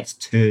subconscious gets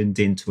turned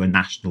into a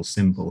national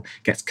symbol,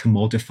 gets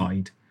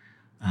commodified.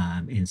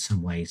 In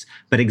some ways.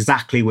 But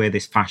exactly where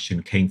this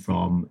fashion came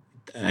from,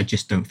 I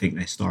just don't think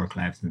the historical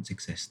evidence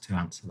exists to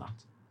answer that.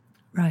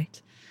 Right.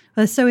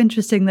 Well, it's so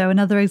interesting, though.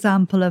 Another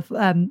example of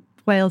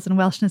Wales and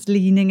Welshness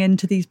leaning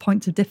into these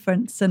points of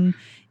difference and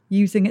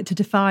using it to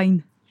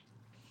define.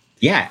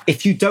 Yeah,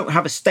 if you don't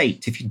have a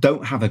state, if you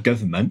don't have a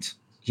government,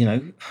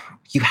 you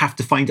have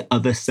to find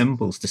other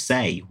symbols to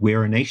say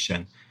we're a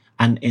nation.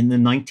 And in the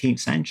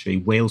 19th century,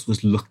 Wales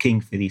was looking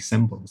for these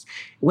symbols.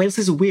 Wales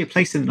is a weird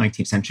place in the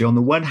 19th century. On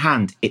the one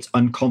hand, it's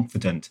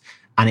unconfident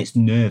and it's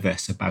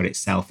nervous about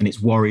itself and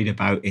it's worried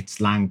about its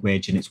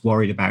language and it's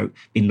worried about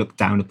being looked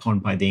down upon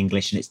by the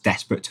English and it's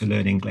desperate to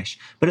learn English.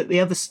 But at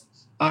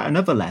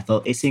another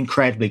level, it's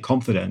incredibly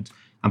confident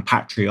and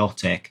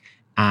patriotic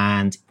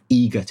and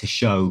eager to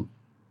show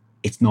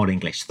it's not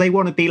English. So they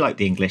want to be like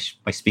the English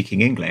by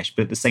speaking English,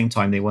 but at the same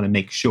time, they want to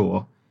make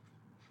sure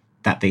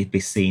that they'd be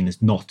seen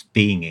as not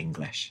being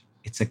English.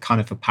 It's a kind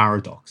of a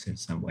paradox in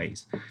some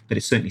ways, but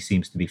it certainly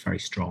seems to be very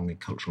strong in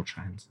cultural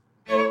trends.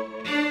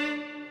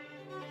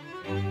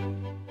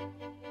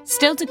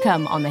 Still to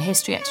come on the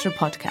History Extra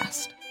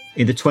podcast.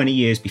 In the 20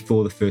 years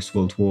before the First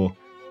World War,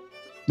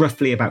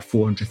 roughly about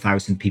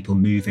 400,000 people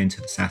move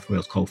into the South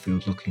Wales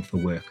coalfield looking for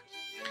work.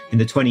 In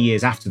the 20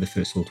 years after the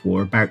First World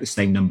War, about the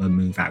same number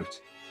move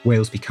out.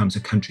 Wales becomes a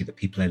country that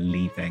people are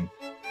leaving.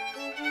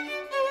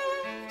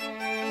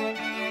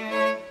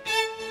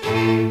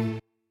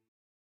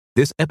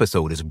 This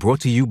episode is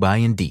brought to you by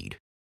Indeed.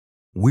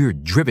 We're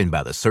driven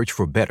by the search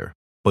for better,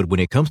 but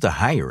when it comes to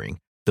hiring,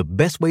 the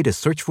best way to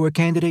search for a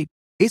candidate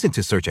isn't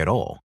to search at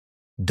all.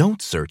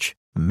 Don't search,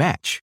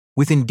 match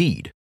with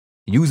Indeed.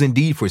 Use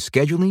Indeed for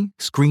scheduling,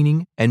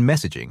 screening, and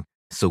messaging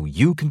so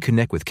you can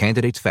connect with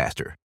candidates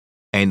faster.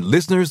 And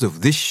listeners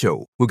of this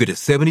show will get a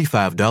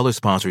 $75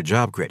 sponsored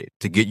job credit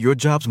to get your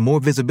jobs more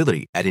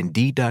visibility at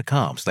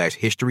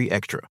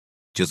Indeed.com/historyextra.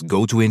 Just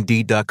go to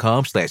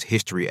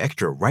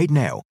Indeed.com/historyextra right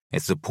now and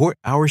support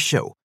our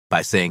show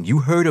by saying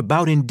you heard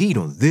about Indeed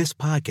on this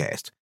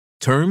podcast.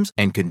 Terms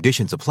and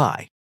conditions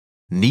apply.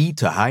 Need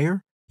to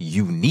hire?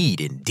 You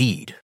need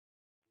Indeed.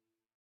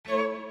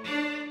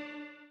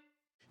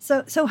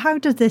 So how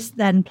does this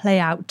then play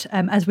out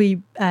as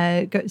we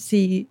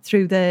see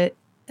through the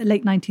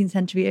late 19th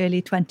century,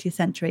 early 20th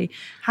century?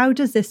 How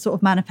does this sort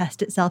of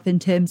manifest itself in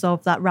terms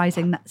of that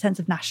rising sense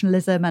of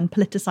nationalism and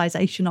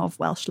politicisation of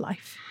Welsh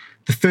life?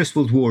 The First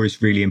World War is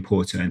really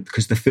important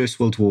because the First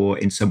World War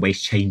in some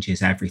ways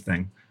changes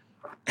everything.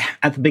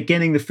 At the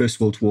beginning, the First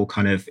World War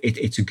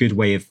it's a good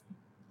way of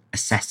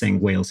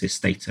assessing Wales's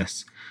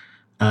status.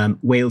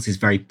 Wales is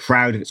very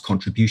proud of its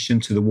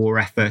contribution to the war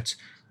effort.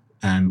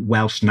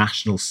 Welsh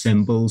national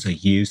symbols are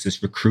used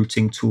as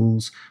recruiting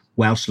tools.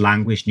 Welsh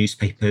language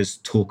newspapers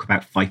talk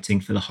about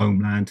fighting for the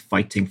homeland,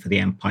 fighting for the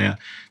empire.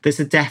 There's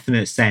a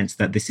definite sense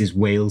that this is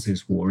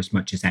Wales's war as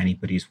much as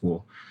anybody's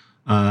war.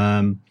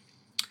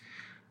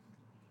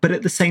 But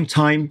at the same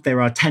time,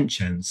 there are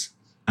tensions.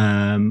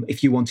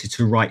 If you wanted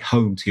to write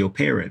home to your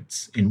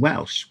parents in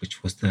Welsh,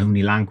 which was the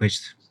only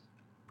language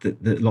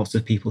that lots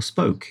of people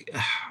spoke,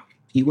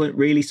 you weren't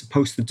really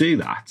supposed to do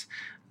that.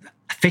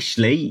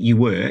 Officially, you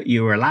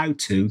were allowed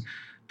to,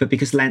 but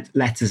because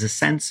letters are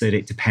censored,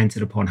 it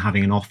depended upon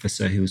having an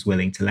officer who was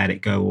willing to let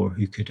it go or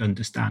who could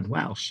understand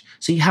Welsh.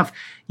 So you have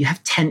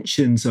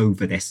tensions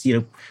over this.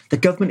 The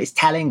government is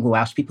telling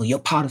Welsh people, you're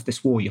part of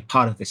this war, you're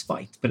part of this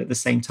fight. But at the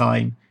same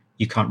time,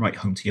 you can't write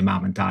home to your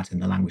mum and dad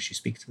in the language you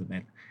speak to them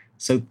in.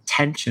 So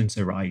tensions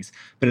arise.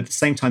 But at the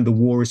same time, the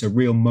war is a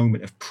real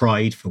moment of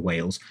pride for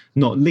Wales,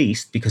 not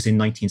least because in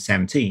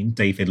 1917,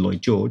 David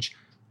Lloyd George,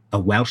 a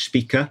Welsh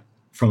speaker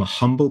from a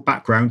humble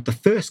background, the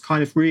first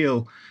kind of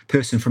real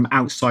person from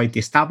outside the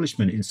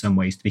establishment in some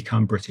ways to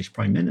become British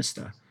Prime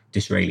Minister.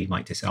 Disraeli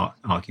might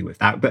argue with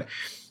that. But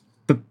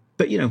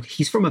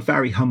he's from a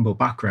very humble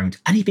background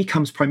and he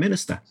becomes Prime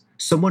Minister.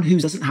 Someone who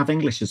doesn't have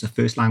English as a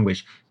first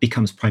language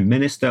becomes Prime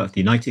Minister of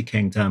the United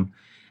Kingdom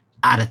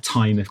at a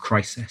time of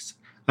crisis.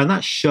 And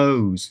that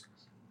shows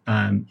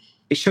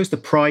the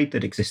pride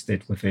that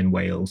existed within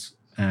Wales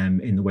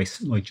in the way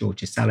Lloyd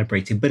George is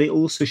celebrated. But it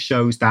also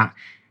shows that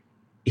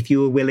if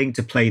you were willing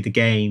to play the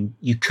game,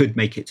 you could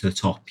make it to the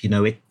top.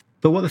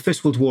 But what the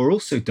First World War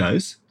also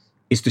does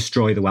is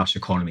destroy the Welsh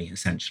economy,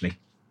 essentially.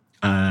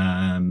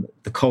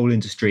 The coal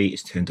industry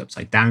is turned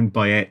upside down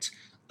by it.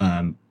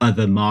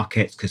 Other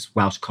markets, because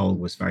Welsh coal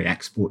was very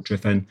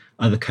export-driven,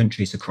 other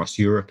countries across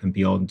Europe and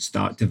beyond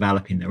start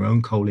developing their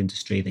own coal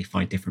industry. They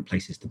find different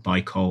places to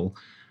buy coal.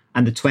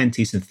 And the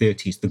 20s and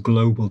 30s, the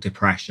global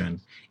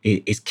depression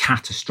is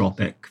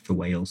catastrophic for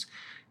Wales.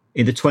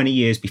 In the 20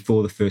 years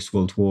before the First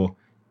World War,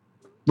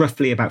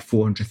 roughly about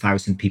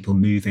 400,000 people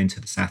move into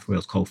the South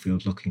Wales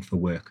coalfield looking for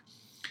work.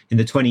 In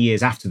the 20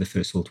 years after the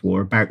First World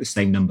War, about the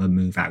same number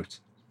move out.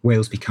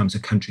 Wales becomes a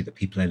country that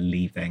people are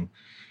leaving.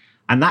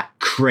 And that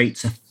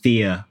creates a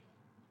fear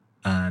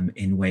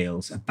in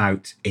Wales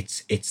about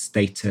its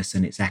status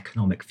and its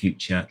economic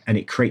future. And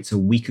it creates a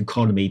weak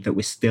economy that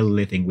we're still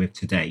living with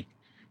today.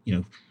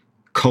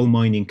 Coal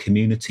mining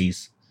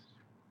communities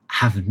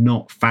have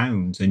not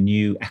found a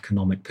new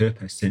economic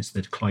purpose since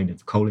the decline of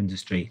the coal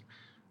industry.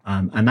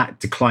 And that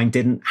decline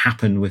didn't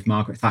happen with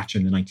Margaret Thatcher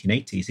in the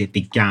 1980s. It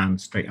began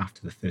straight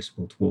after the First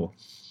World War.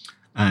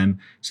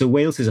 So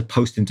Wales is a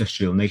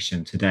post-industrial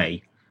nation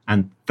today.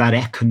 And that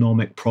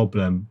economic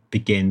problem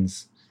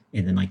begins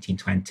in the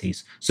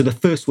 1920s. So the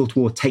First World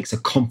War takes a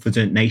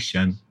confident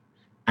nation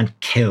and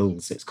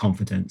kills its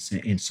confidence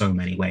in so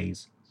many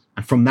ways.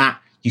 And from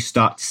that, you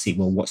start to see,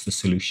 well, what's the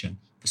solution?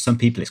 For some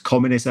people, it's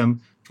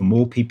communism. For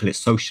more people, it's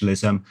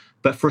socialism.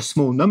 But for a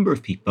small number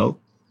of people,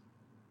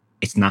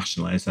 it's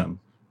nationalism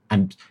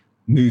and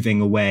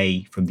moving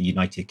away from the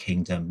United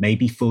Kingdom,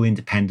 maybe full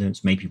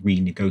independence, maybe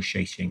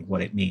renegotiating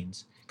what it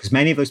means. Because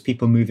many of those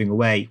people moving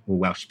away were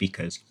Welsh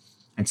speakers.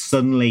 And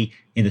suddenly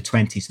in the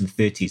 20s and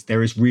 30s,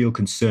 there is real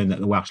concern that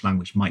the Welsh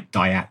language might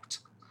die out.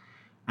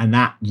 And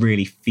that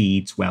really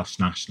feeds Welsh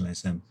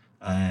nationalism.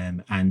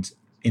 And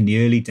in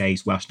the early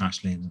days, Welsh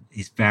nationalism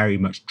is very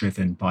much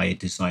driven by a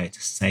desire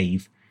to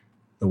save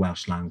the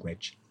Welsh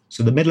language.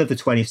 So the middle of the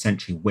 20th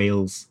century,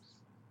 Wales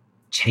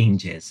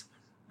changes.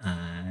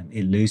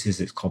 It loses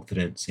its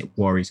confidence, it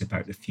worries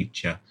about the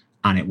future,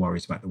 and it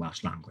worries about the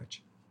Welsh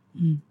language.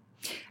 Mm.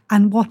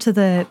 And what are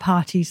the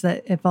parties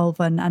that evolve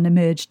and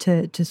emerge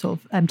to sort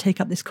of take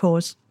up this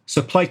cause?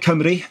 So Plaid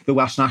Cymru, the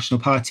Welsh National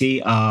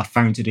Party, are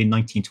founded in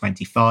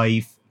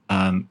 1925.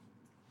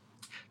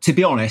 To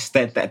be honest,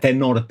 they're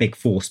not a big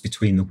force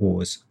between the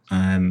wars.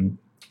 In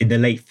the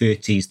late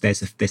 30s,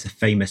 there's a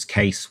famous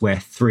case where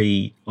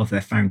 3 of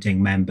their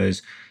founding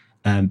members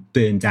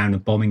burned down a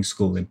bombing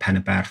school in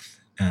Penyberth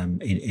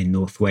in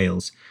North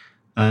Wales.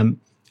 And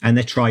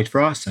they're tried for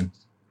arson.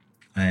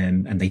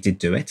 And they did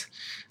do it.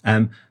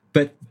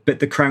 But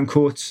the Crown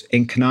Court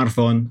in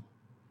Caernarfon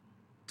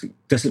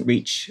doesn't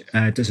reach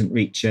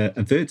a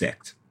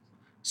verdict.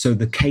 So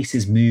the case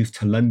is moved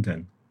to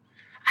London.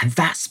 And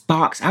that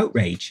sparks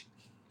outrage.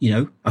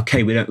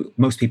 Okay,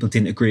 most people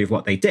didn't agree with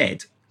what they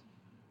did,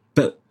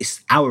 but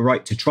it's our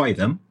right to try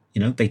them.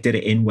 They did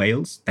it in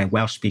Wales. They're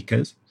Welsh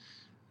speakers.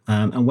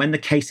 And when the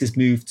case is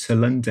moved to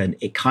London,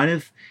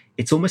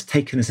 it's almost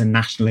taken as a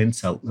national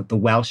insult that the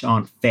Welsh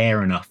aren't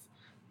fair enough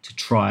to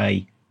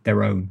try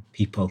their own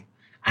people.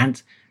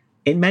 And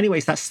in many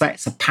ways, that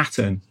sets a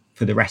pattern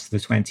for the rest of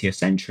the 20th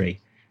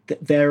century,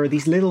 that there are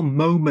these little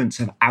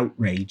moments of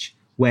outrage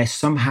where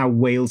somehow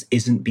Wales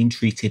isn't being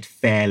treated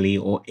fairly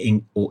or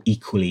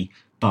equally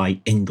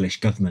by English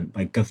government,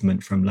 by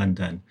government from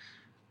London.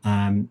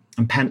 And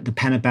the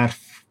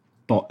Penyberth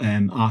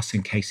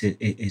arson case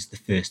is the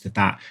first of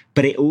that.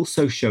 But it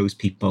also shows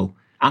people,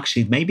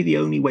 actually, maybe the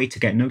only way to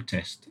get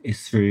noticed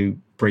is through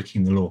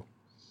breaking the law.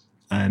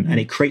 And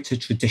it creates a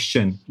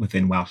tradition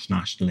within Welsh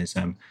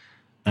nationalism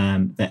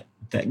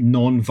that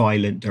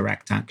non-violent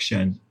direct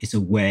action is a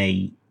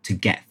way to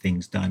get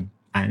things done.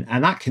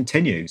 And that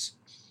continues.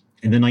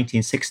 In the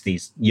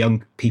 1960s,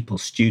 young people,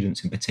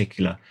 students in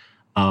particular,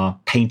 are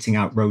painting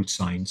out road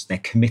signs. They're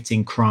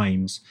committing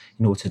crimes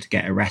in order to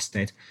get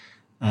arrested.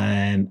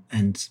 And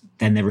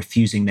then they're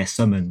refusing their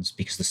summons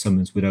because the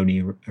summons would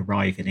only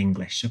arrive in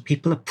English. So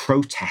people are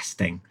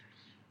protesting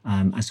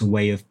as a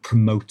way of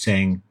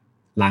promoting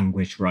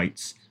language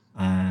rights.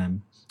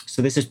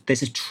 So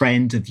there's a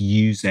trend of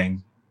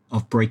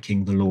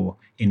breaking the law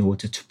in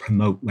order to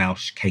promote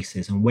Welsh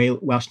cases. And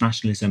Welsh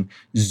nationalism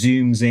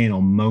zooms in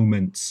on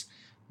moments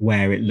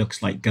where it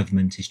looks like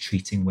government is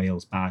treating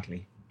Wales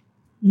badly.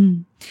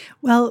 Mm.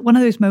 Well, one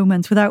of those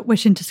moments, without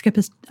wishing to skip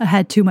us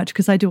ahead too much,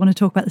 because I do want to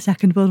talk about the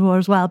Second World War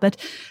as well, but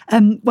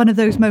one of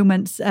those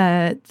moments,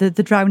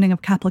 the drowning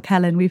of Capel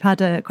Celyn, we've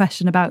had a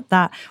question about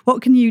that.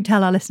 What can you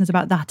tell our listeners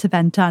about that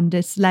event and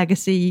its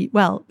legacy,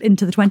 well,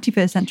 into the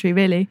 21st century,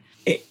 really?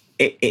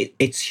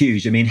 It's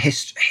huge. I mean,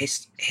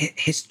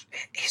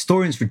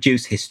 historians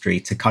reduce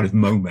history to kind of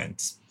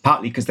moments,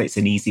 partly because it's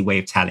an easy way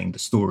of telling the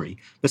story.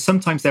 But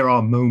sometimes there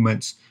are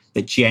moments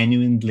that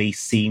genuinely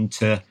seem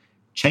to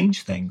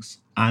change things.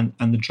 And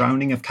the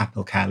drowning of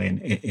Capel Celyn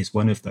is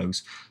one of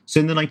those. So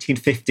in the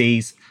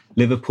 1950s,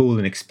 Liverpool,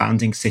 an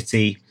expanding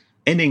city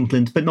in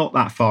England, but not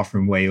that far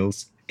from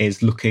Wales,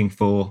 is looking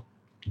for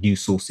new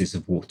sources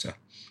of water.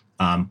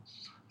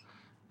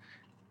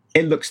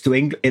 It looks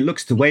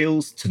to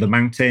Wales, to the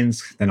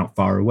mountains. They're not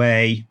far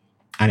away.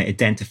 And it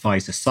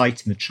identifies a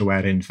site in the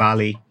Tryweryn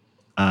Valley.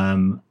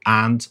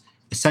 And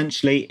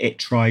essentially, it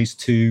tries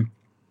to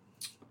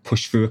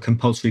push through a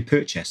compulsory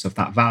purchase of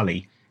that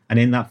valley. And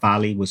in that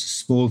valley was a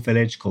small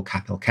village called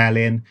Capel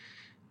Celyn,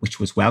 which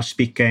was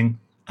Welsh-speaking.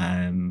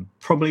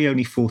 Probably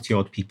only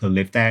 40-odd people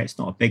lived there. It's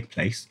not a big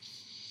place.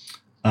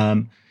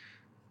 But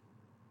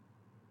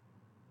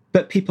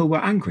people were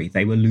angry.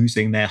 They were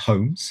losing their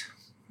homes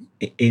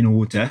in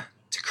order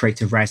to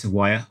create a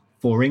reservoir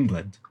for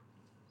England.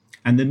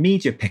 And the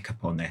media pick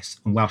up on this,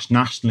 and Welsh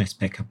nationalists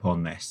pick up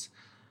on this.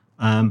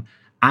 And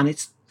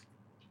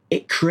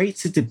it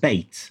creates a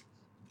debate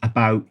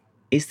about,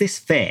 is this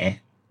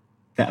fair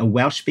that a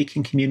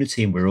Welsh-speaking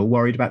community, and we're all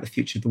worried about the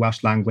future of the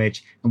Welsh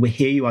language, and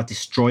here you are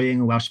destroying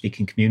a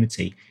Welsh-speaking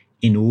community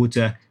in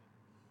order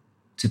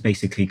to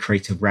basically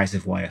create a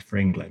reservoir for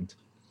England.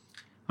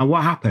 And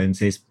what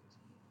happens is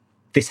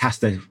this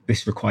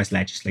requires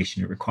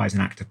legislation, it requires an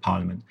act of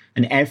parliament,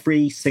 and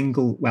every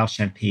single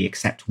Welsh MP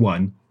except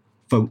one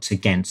votes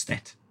against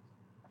it.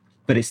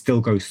 But it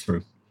still goes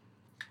through.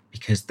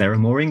 because there are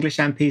more English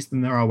MPs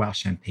than there are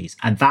Welsh MPs.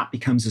 And that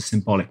becomes a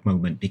symbolic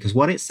moment, because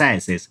what it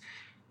says is,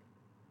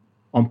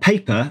 on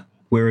paper,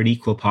 we're an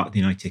equal part of the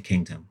United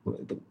Kingdom.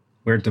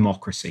 We're a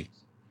democracy.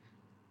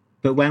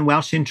 But when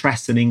Welsh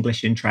interests and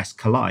English interests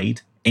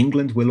collide,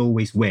 England will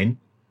always win,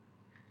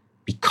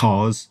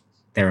 because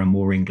there are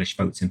more English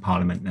votes in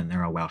Parliament than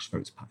there are Welsh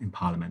votes in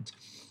Parliament.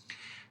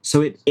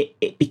 So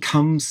it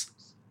becomes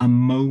a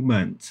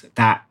moment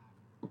that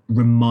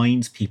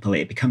reminds people,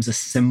 it becomes a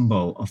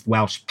symbol of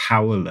Welsh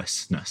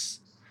powerlessness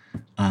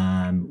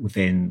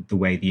within the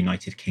way the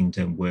United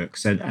Kingdom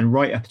works. And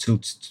right up to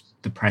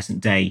the present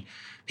day,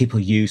 people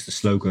use the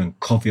slogan,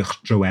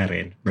 Cofiwch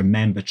Tryweryn,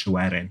 remember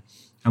Tryweryn.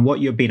 And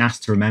what you're being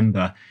asked to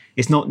remember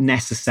is not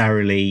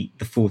necessarily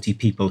the 40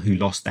 people who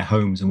lost their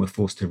homes and were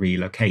forced to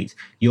relocate.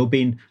 You're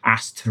being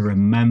asked to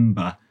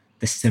remember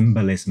the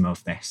symbolism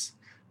of this,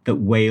 that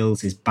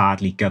Wales is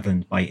badly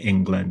governed by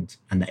England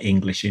and that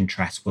English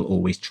interests will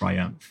always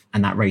triumph.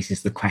 And that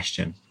raises the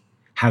question,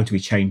 how do we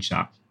change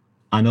that?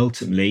 And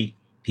ultimately,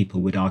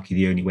 people would argue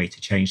the only way to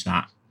change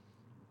that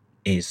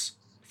is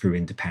through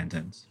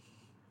independence.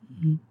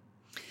 Mm-hmm.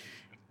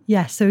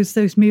 Yes,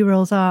 those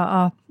murals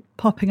are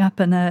popping up,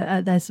 and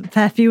there's a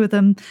fair few of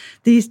them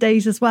these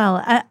days as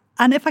well.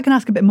 And if I can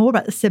ask a bit more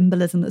about the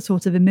symbolism that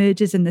sort of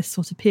emerges in this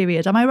sort of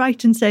period, am I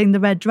right in saying the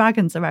red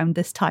dragon's around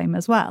this time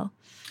as well?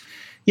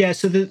 Yeah,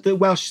 so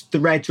the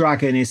red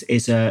dragon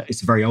is a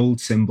very old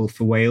symbol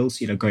for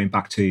Wales, going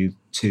back to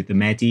the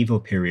medieval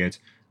period.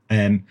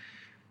 The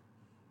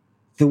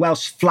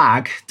Welsh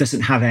flag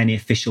doesn't have any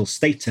official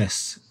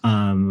status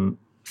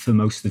for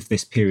most of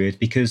this period,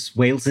 because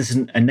Wales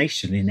isn't a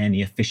nation in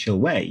any official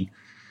way.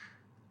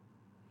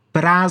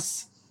 But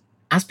as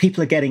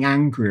people are getting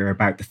angrier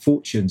about the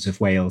fortunes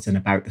of Wales and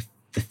about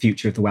the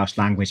future of the Welsh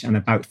language and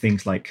about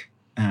things like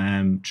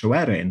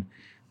Tryweryn,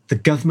 the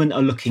government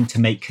are looking to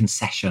make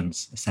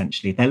concessions,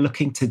 essentially. They're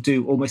looking to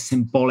do almost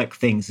symbolic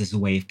things as a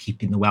way of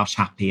keeping the Welsh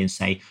happy and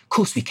say, of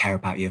course we care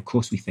about you, of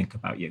course we think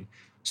about you.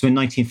 So in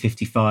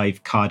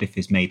 1955, Cardiff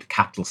is made the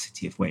capital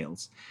city of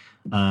Wales.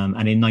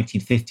 And in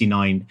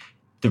 1959,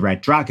 the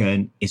Red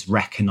Dragon is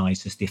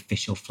recognised as the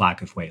official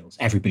flag of Wales.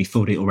 Everybody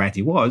thought it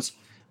already was,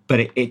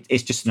 but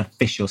it's just an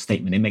official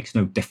statement. It makes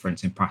no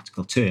difference in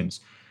practical terms.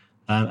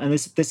 And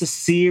there's a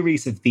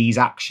series of these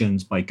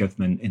actions by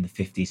government in the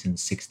 50s and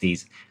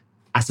 60s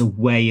as a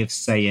way of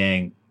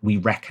saying we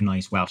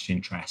recognise Welsh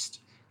interest.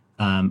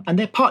 And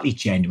they're partly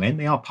genuine.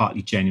 They are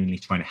partly genuinely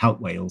trying to help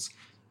Wales.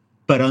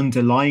 But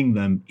underlying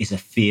them is a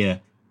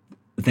fear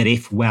that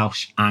if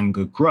Welsh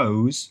anger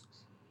grows,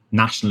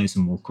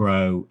 nationalism will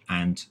grow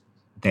and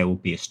there will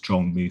be a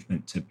strong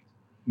movement to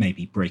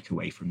maybe break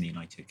away from the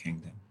United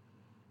Kingdom.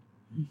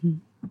 Mm-hmm.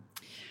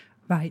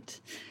 Right.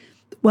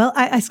 Well,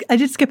 I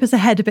did skip us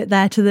ahead a bit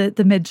there to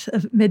the mid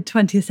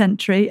 20th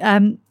century.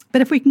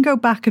 But if we can go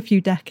back a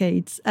few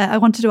decades, I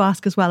wanted to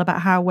ask as well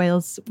about how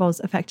Wales was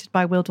affected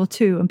by World War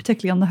II, and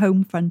particularly on the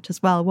home front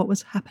as well. What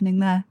was happening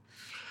there?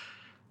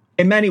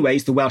 In many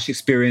ways, the Welsh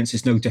experience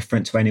is no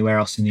different to anywhere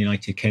else in the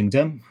United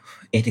Kingdom.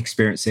 It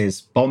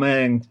experiences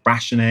bombing,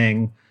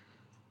 rationing,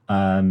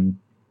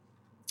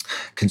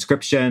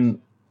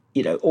 conscription,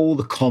 all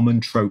the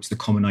common tropes, the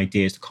common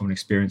ideas, the common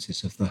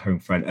experiences of the home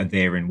front are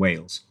there in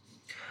Wales.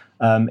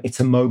 It's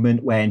a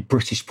moment when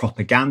British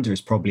propaganda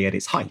is probably at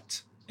its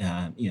height.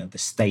 The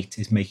state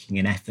is making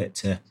an effort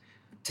to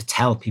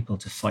tell people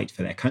to fight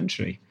for their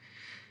country.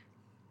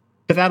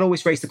 But that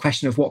always raised the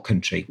question of what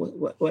country?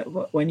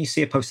 When you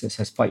see a poster that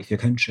says fight for your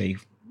country,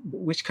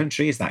 which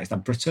country is that? Is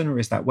that Britain or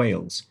is that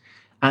Wales?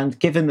 And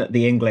given that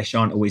the English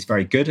aren't always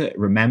very good at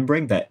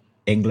remembering that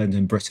England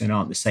and Britain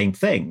aren't the same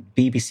thing,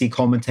 BBC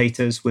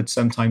commentators would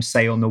sometimes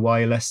say on the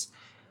wireless,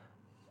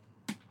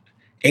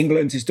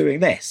 England is doing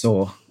this,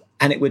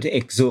 and it would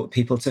exhort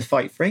people to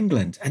fight for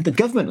England. And the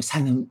government was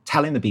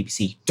telling the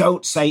BBC,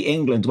 don't say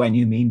England when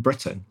you mean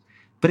Britain.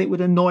 But it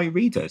would annoy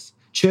readers.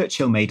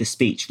 Churchill made a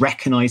speech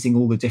recognising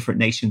all the different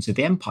nations of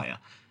the empire,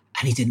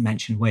 and he didn't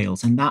mention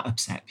Wales, and that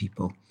upset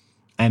people.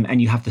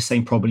 And you have the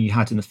same problem you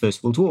had in the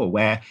First World War,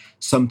 where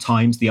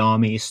sometimes the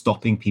army is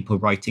stopping people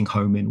writing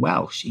home in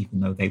Welsh,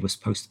 even though they were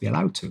supposed to be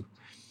allowed to.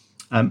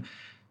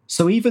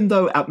 So even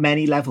though at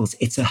many levels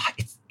it's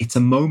a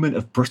moment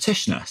of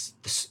Britishness,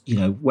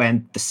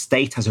 when the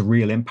state has a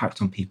real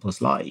impact on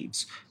people's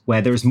lives,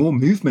 where there is more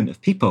movement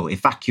of people,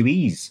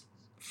 evacuees,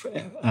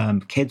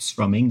 kids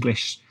from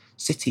English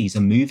cities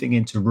are moving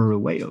into rural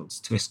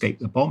Wales to escape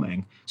the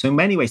bombing. So in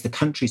many ways, the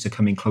countries are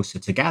coming closer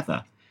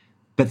together.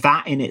 But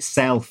that in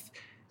itself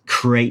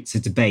creates a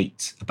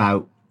debate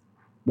about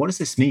what does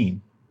this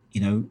mean?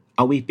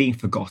 Are we being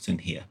forgotten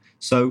here?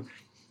 So,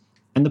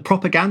 and the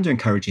propaganda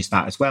encourages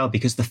that as well,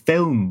 because the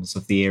films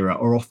of the era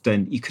are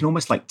often, you can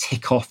almost like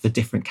tick off the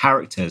different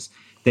characters.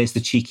 There's the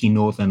cheeky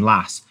Northern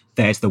lass.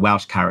 There's the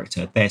Welsh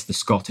character. There's the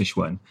Scottish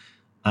one.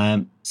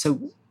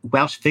 So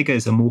Welsh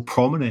figures are more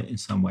prominent in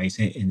some ways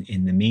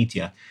in the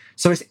media.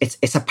 So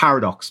it's a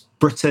paradox.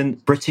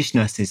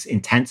 Britishness is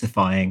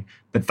intensifying,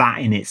 but that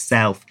in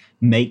itself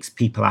makes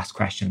people ask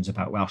questions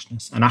about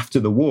Welshness. And after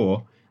the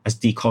war, as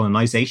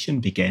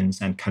decolonization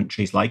begins and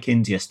countries like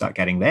India start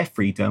getting their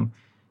freedom,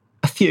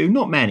 a few,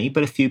 not many,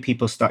 but a few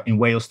people in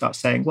Wales start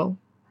saying, well,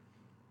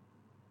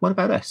 what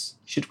about us?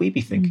 Should we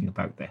be thinking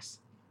about this?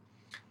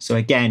 So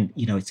again,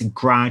 it's a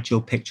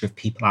gradual picture of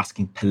people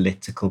asking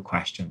political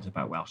questions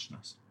about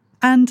Welshness.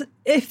 And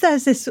if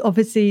there's this,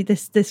 obviously,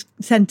 this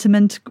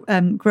sentiment,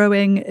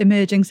 growing,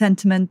 emerging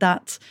sentiment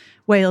that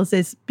Wales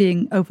is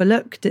being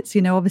overlooked, it's,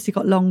 obviously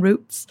got long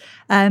roots.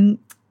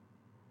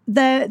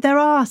 There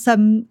are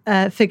some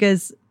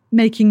figures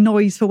making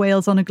noise for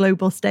Wales on a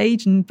global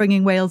stage and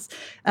bringing Wales,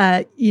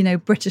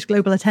 British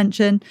global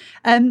attention.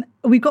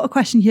 We've got a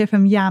question here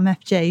from Yam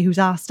FJ, who's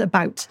asked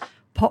about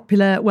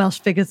popular Welsh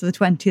figures of the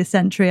 20th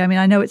century. I mean,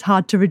 I know it's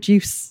hard to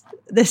reduce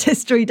this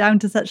history down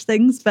to such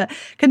things, but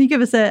can you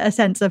give us a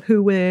sense of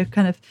who were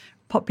kind of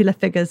popular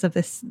figures of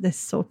this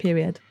sort of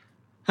period?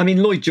 I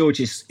mean, Lloyd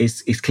George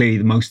is clearly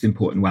the most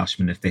important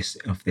Welshman of this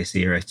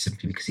era,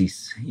 simply because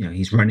he's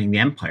running the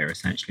empire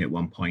essentially at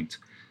one point.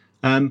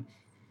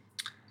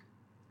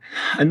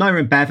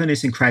 Aneurin Bevan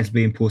is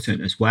incredibly important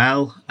as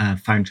well,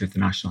 founder of the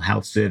National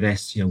Health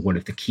Service, one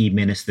of the key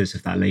ministers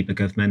of that Labour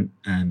government,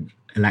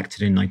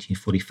 elected in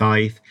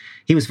 1945.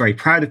 He was very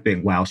proud of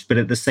being Welsh, but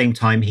at the same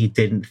time, he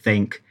didn't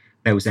think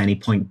there was any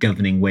point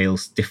governing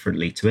Wales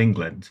differently to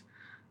England.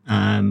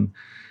 And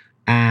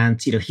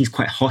he's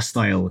quite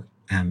hostile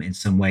in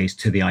some ways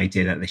to the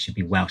idea that there should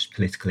be Welsh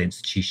political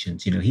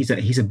institutions.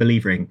 He's a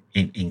believer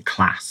in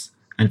class.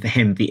 And for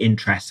him, the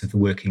interests of the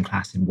working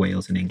class in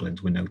Wales and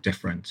England were no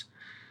different.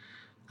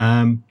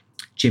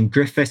 Jim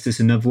Griffiths is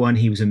another one.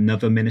 He was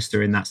another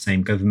minister in that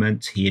same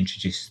government. He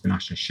introduces the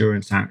National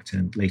Insurance Act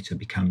and later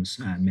becomes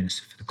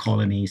Minister for the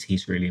Colonies.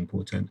 He's really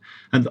important.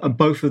 And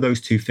both of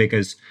those two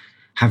figures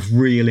have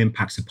real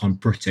impacts upon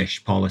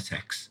British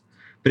politics.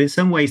 But in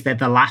some ways, they're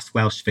the last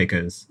Welsh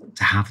figures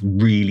to have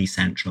really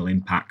central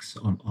impacts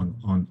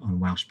on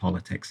Welsh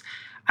politics.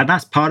 And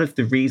that's part of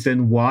the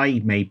reason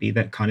why maybe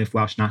that kind of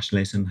Welsh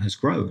nationalism has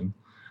grown.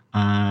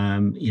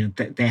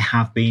 There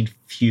have been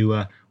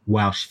fewer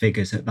Welsh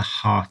figures at the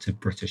heart of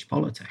British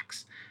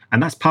politics.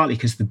 And that's partly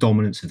because the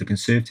dominance of the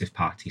Conservative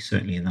Party,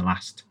 certainly in the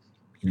last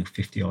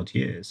 50 odd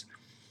years.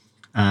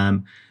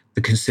 The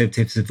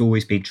Conservatives have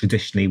always been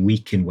traditionally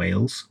weak in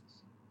Wales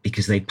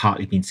because they've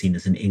partly been seen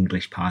as an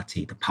English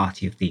party, the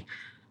party of the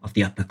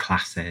upper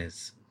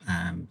classes.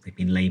 They've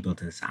been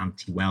labelled as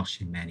anti-Welsh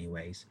in many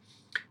ways.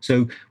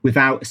 So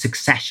without a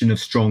succession of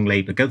strong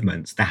Labour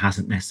governments, there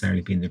hasn't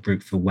necessarily been the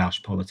route for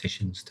Welsh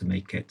politicians to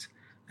make it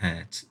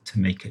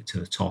to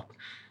the top.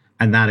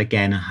 And that,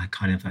 again, I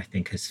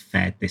think has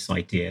fed this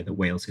idea that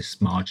Wales is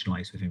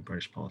marginalised within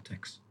British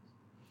politics.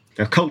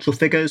 There are cultural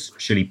figures,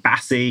 Shirley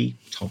Bassey,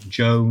 Tom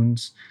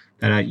Jones,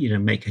 that are,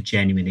 make a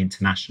genuine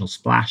international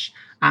splash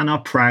and are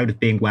proud of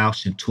being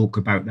Welsh and talk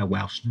about their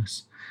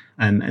Welshness.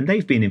 And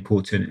they've been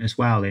important as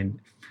well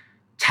in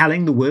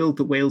telling the world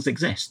that Wales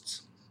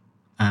exists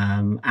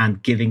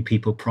and giving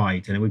people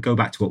pride. And we go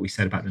back to what we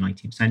said about the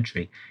 19th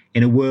century.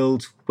 In a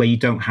world where you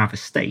don't have a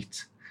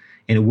state,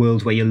 in a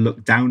world where you're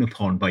looked down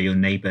upon by your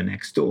neighbour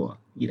next door,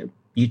 you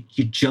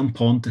jump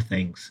onto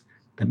things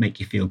that make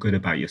you feel good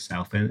about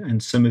yourself.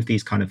 And some of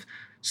these kind of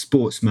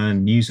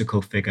sportsmen,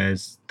 musical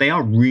figures, they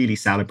are really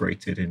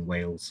celebrated in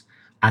Wales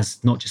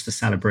as not just a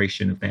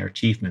celebration of their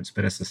achievements,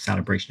 but as a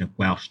celebration of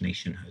Welsh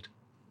nationhood.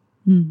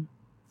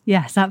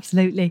 Yes,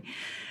 absolutely.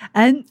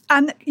 And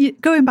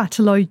going back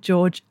to Lloyd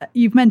George,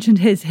 you've mentioned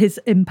his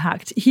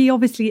impact. He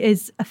obviously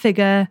is a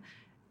figure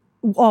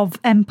of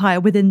empire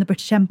within the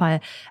British Empire.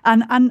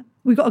 And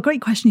we've got a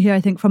great question here,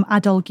 I think, from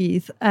Adol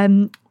Geith.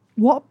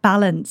 What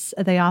balance,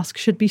 they ask,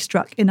 should be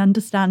struck in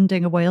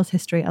understanding of Wales'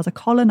 history as a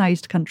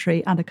colonised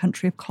country and a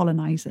country of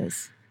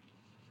colonisers?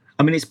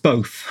 I mean, it's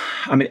both.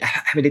 I mean,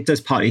 it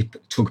does partly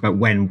talk about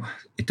when,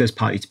 it does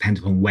partly depend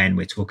upon when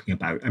we're talking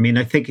about. I mean,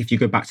 I think if you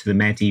go back to the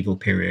medieval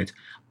period,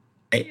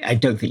 I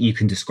don't think you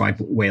can describe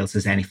Wales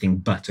as anything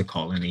but a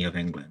colony of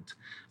England.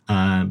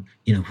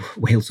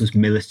 Wales was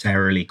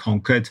militarily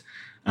conquered.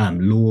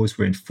 Laws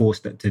were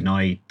enforced that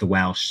denied the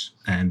Welsh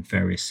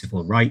various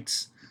civil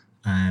rights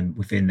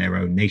within their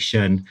own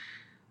nation.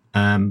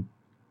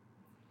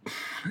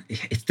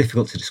 It's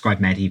difficult to describe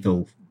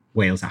medieval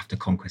Wales after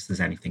conquest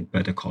as anything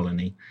but a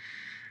colony.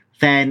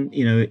 Then,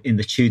 in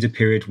the Tudor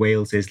period,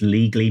 Wales is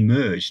legally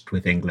merged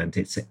with England.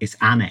 It's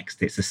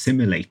annexed, it's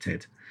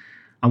assimilated.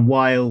 And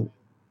while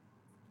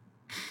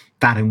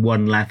that in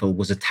one level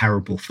was a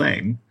terrible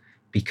thing,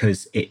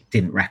 because it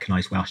didn't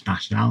recognise Welsh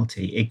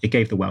nationality, it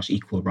gave the Welsh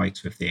equal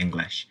rights with the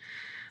English.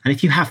 And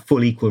if you have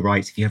full equal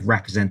rights, if you have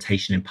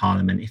representation in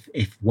Parliament,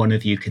 if one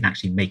of you can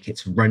actually make it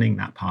to running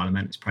that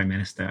Parliament as Prime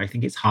Minister, I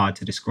think it's hard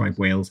to describe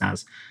Wales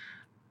as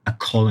a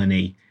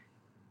colony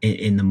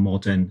in the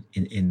modern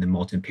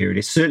period.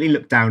 It's certainly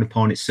looked down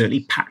upon, it's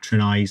certainly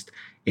patronised,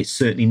 it's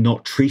certainly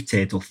not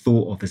treated or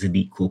thought of as an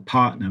equal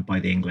partner by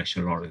the English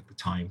a lot of the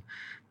time.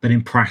 But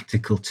in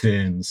practical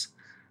terms,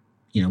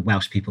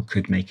 Welsh people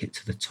could make it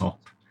to the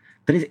top.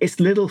 But it's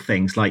little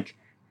things like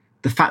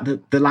the fact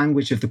that the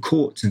language of the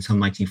courts until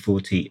the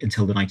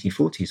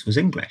 1940s was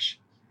English.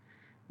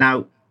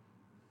 Now,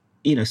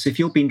 So if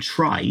you're being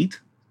tried,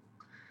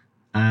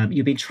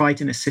 you're being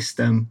tried in a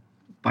system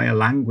by a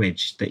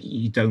language that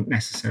you don't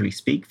necessarily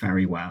speak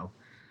very well.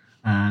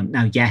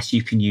 Now, yes,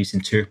 you can use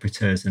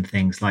interpreters and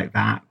things like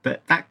that,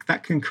 but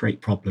that can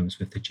create problems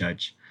with the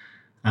judge.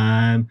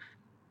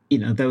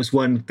 There was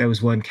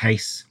one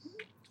case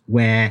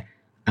where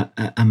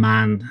a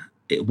man,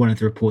 one of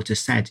the reporters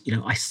said,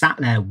 I sat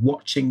there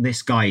watching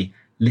this guy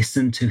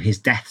listen to his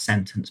death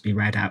sentence be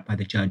read out by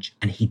the judge,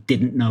 and he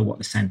didn't know what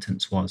the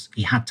sentence was.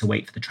 He had to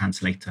wait for the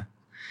translator.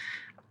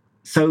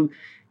 So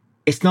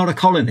it's not a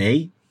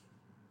colony,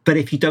 but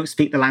if you don't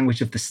speak the language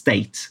of the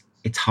state,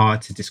 it's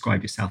hard to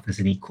describe yourself as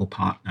an equal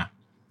partner.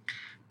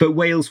 But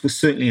Wales was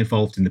certainly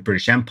involved in the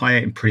British Empire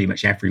in pretty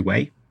much every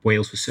way.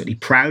 Wales was certainly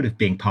proud of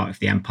being part of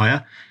the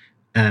empire.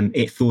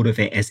 It thought of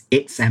it as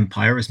its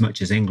empire as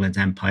much as England's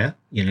empire.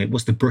 It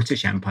was the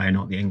British Empire,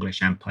 not the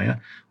English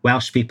Empire.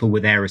 Welsh people were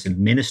there as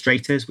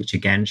administrators, which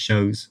again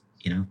shows,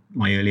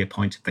 my earlier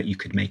point that you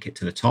could make it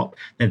to the top.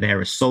 They're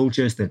there as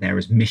soldiers. They're there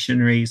as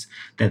missionaries.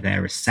 They're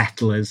there as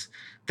settlers.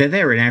 They're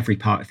there in every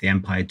part of the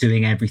empire,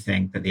 doing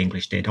everything that the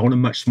English did on a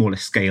much smaller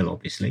scale,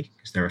 obviously,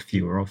 because there are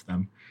fewer of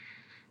them.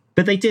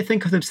 But they did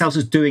think of themselves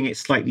as doing it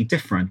slightly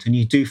different. And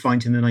you do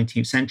find in the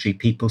 19th century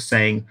people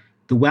saying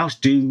the Welsh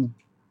do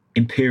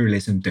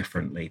imperialism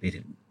differently. They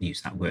didn't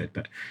use that word,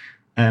 but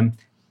and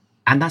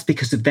that's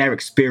because of their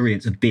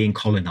experience of being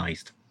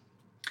colonized.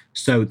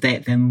 So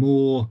they're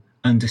more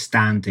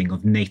understanding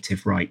of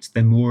native rights.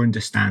 They're more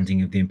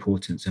understanding of the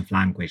importance of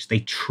language. They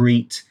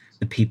treat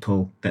the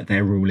people that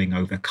they're ruling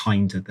over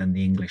kinder than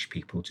the English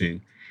people do.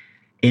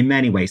 In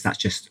many ways, that's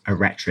just a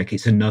rhetoric.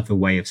 It's another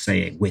way of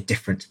saying we're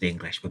different to the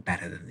English, we're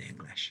better than the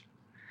English.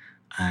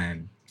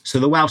 So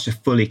the Welsh are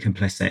fully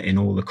complicit in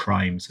all the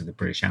crimes of the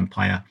British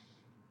Empire.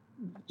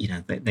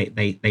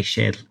 They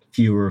shared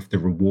fewer of the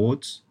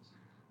rewards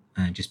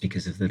just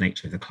because of the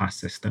nature of the class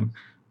system.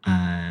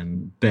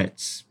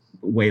 But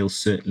Wales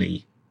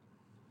certainly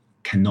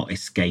cannot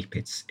escape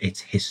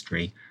its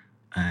history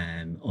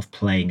of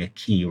playing a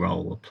key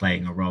role, or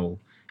playing a role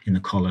in the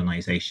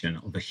colonization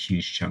of a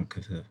huge chunk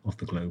of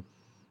the globe.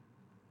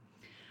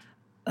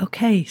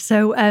 Okay,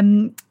 so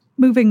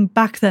moving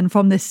back then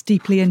from this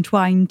deeply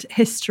entwined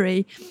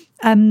history,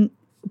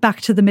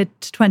 back to the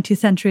mid-20th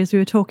century, as we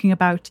were talking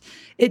about,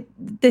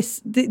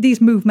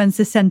 these movements,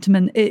 this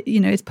sentiment,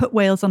 it's put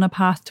Wales on a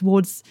path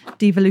towards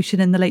devolution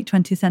in the late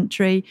 20th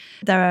century.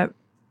 There are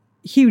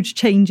huge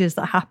changes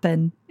that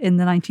happen in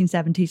the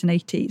 1970s and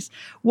 80s.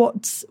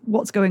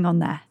 What's going on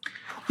there?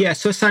 Yeah,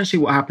 so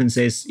essentially what happens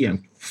is,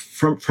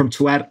 from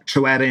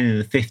Tryweryn in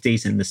the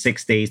 50s and the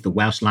 60s, the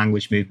Welsh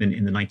language movement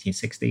in the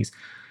 1960s,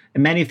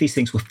 and many of these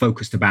things were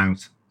focused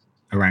around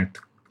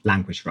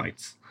language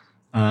rights.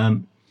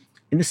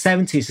 In the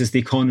 70s, as the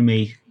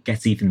economy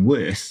gets even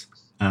worse,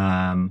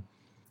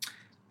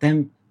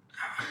 then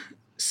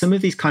some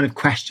of these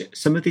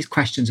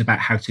questions about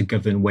how to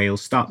govern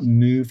Wales start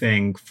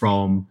moving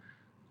from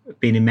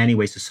being in many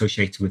ways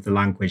associated with the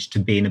language to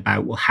being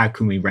about, well, how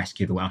can we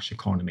rescue the Welsh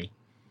economy?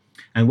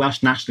 And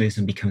Welsh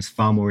nationalism becomes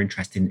far more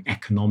interested in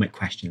economic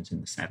questions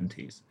in the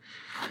 70s.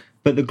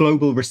 But the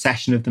global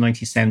recession of the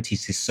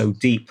 1970s is so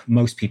deep,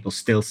 most people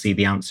still see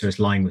the answer as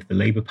lying with the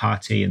Labour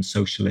Party and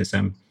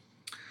socialism.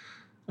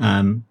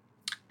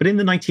 But in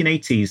the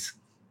 1980s,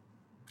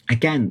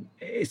 again,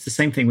 it's the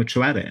same thing with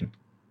Tryweryn.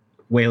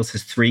 Wales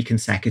has 3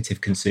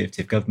 consecutive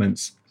Conservative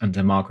governments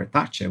under Margaret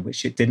Thatcher,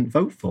 which it didn't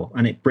vote for.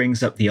 And it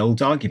brings up the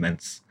old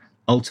arguments.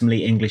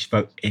 Ultimately, English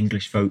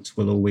votes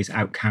will always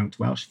outcount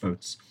Welsh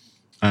votes.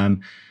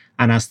 And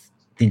as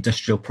the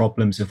industrial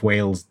problems of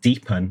Wales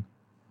deepen,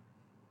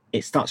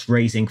 it starts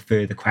raising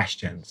further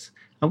questions.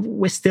 And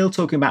we're still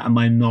talking about a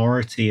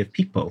minority of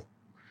people.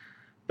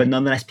 But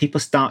nonetheless, people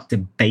start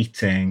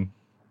debating,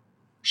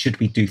 should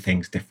we do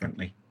things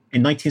differently?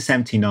 In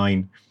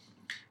 1979,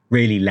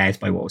 really led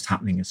by what was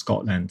happening in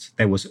Scotland,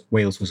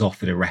 Wales was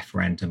offered a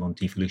referendum on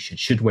devolution.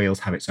 Should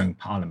Wales have its own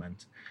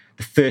parliament?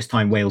 The first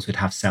time Wales would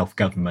have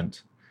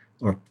self-government,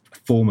 or a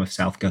form of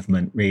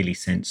self-government, really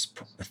since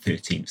the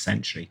 13th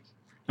century.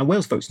 And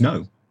Wales votes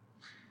no,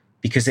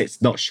 because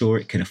it's not sure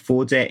it can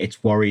afford it.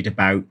 It's worried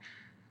about,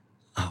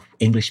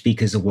 English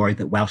speakers are worried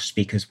that Welsh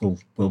speakers will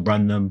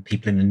run them.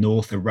 People in the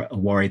north are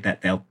worried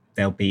that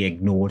they'll be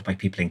ignored by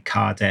people in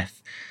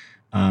Cardiff.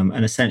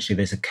 And essentially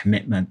there's a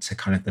commitment to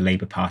kind of the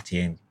Labour Party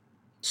and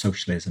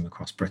socialism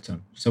across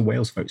Britain. So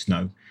Wales votes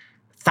no.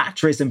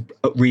 Thatcherism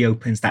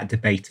reopens that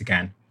debate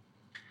again.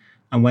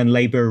 And when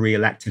Labour are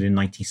re-elected in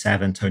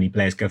 1997, Tony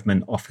Blair's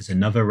government offers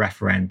another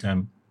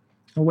referendum.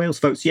 And Wales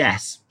votes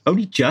yes,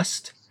 only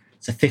just.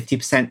 It's a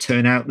 50%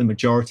 turnout. The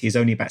majority is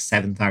only about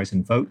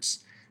 7,000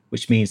 votes,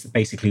 which means that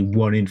basically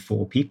 1 in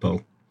 4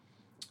 people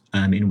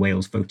in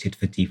Wales voted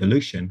for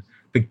devolution.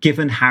 But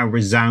given how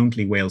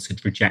resoundingly Wales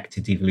had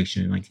rejected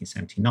devolution in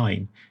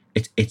 1979,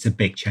 it's a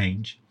big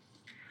change.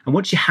 And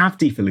once you have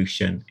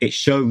devolution, it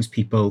shows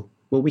people,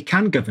 well, we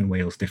can govern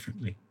Wales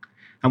differently.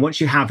 And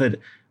once you have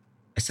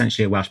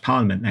essentially a Welsh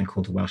Parliament, then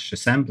called a Welsh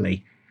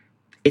Assembly,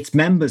 its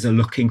members are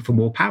looking for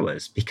more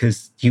powers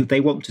because they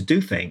want to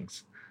do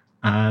things.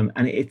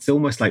 And it's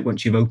almost like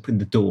once you've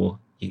opened the door,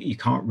 you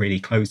can't really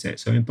close it.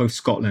 So in both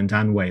Scotland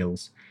and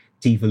Wales,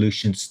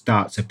 devolution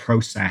starts a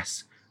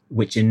process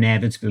which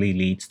inevitably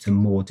leads to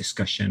more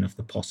discussion of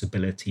the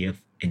possibility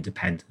of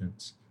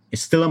independence.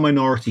 It's still a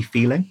minority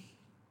feeling.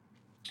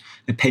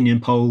 Opinion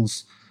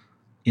polls,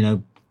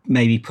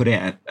 maybe put it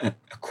at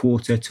a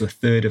quarter to a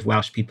third of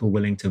Welsh people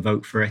willing to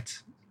vote for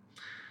it.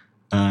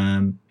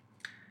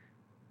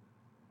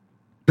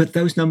 But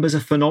those numbers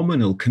are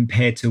phenomenal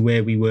compared to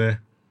where we were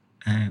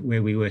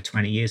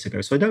 20 years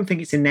ago. So I don't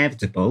think it's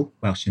inevitable,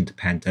 Welsh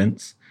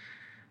independence.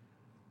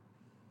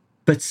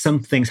 But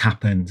something's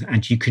happened,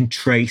 and you can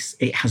trace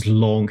it has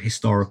long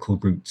historical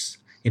roots.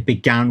 It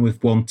began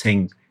with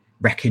wanting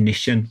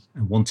recognition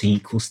and wanting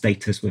equal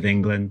status with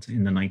England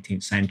in the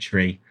 19th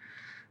century.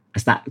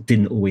 As that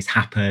didn't always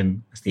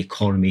happen, as the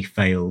economy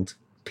failed,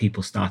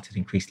 people started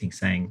increasingly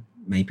saying,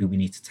 maybe we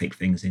need to take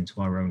things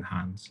into our own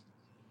hands.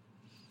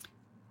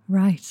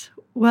 Right.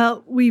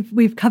 Well,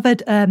 we've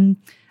covered a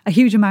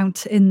huge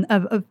amount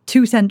of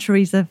 2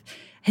 centuries of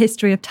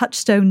history, of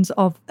touchstones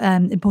of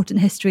important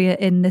history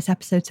in this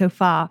episode so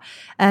far.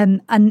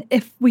 And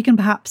if we can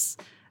perhaps,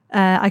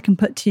 I can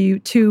put to you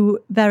 2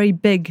 very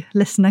big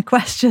listener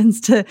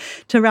questions to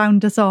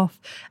round us off.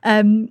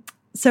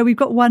 So we've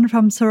got one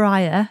from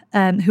Soraya,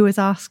 who has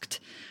asked,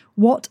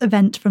 what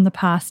event from the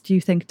past do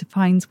you think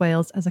defines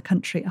Wales as a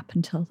country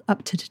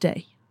up to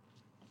today?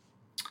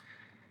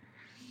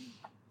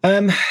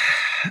 I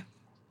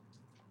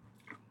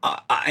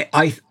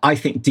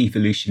think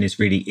devolution is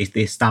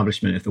the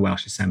establishment of the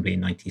Welsh Assembly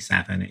in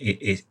 97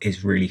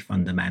 is really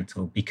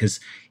fundamental, because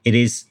it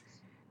is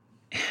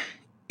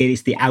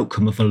the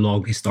outcome of a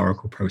long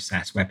historical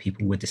process where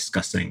people were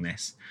discussing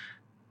this,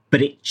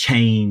 but it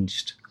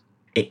changed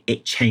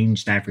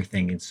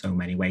everything in so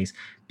many ways.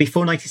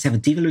 Before 97,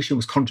 devolution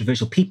was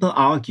controversial. People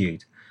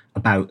argued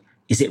about,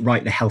 is it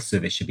right the health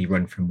service should be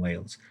run from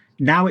Wales?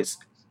 Now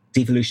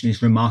devolution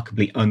is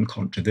remarkably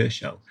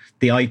uncontroversial.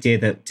 The idea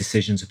that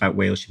decisions about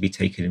Wales should be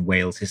taken in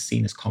Wales is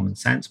seen as common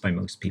sense by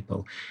most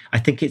people. I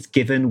think it's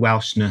given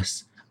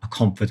Welshness a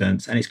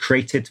confidence, and it's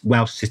created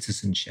Welsh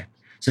citizenship.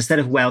 So instead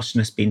of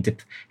Welshness being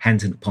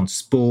dependent upon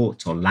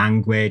sport or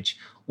language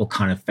or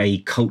kind of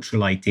vague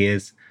cultural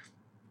ideas,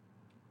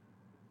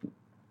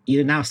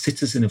 you're now a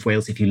citizen of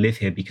Wales if you live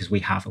here because we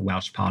have a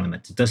Welsh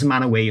parliament. It doesn't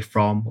matter where you're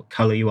from, what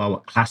colour you are,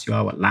 what class you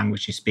are, what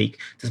language you speak.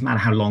 It doesn't matter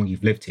how long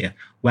you've lived here.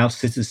 Welsh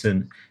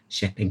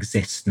citizenship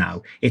exists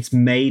now. It's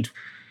made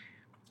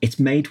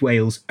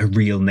Wales a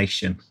real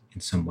nation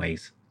in some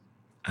ways.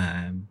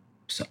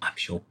 So I'm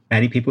sure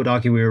many people would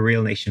argue we were a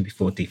real nation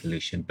before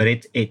devolution, but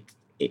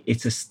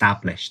it's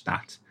established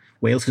that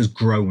Wales has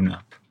grown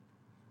up.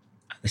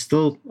 There's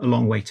still a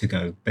long way to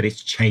go, but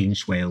it's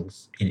changed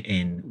Wales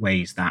in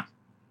ways that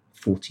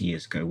 40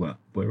 years ago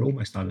were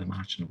almost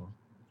unimaginable.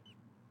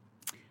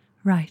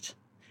 Right.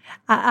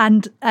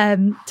 And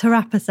to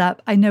wrap us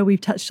up, I know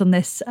we've touched on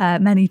this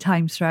many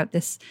times throughout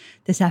this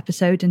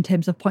episode in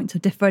terms of points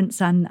of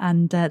difference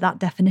and that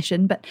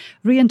definition, but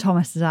Rhian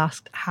Thomas has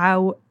asked,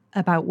 how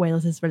about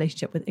Wales's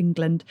relationship with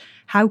England?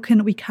 How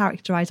can we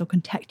characterise or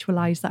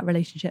contextualise that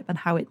relationship and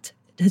how it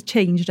has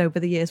changed over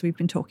the years we've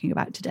been talking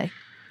about today?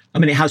 I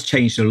mean, it has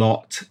changed a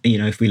lot.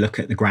 If we look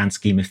at the grand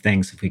scheme of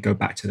things, if we go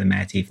back to the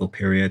medieval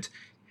period,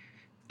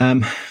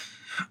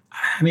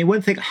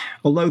 one thing,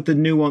 although the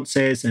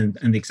nuances and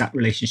the exact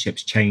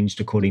relationships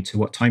changed according to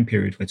what time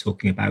period we're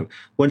talking about,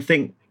 one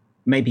thing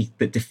maybe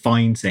that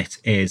defines it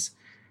is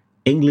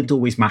England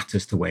always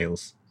matters to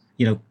Wales.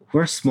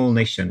 We're a small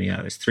nation.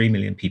 There's 3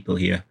 million people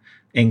here.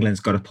 England's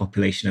got a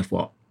population of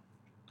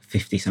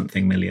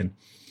 50-something million.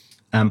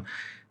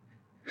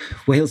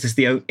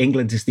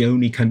 England is the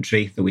only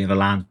country that we have a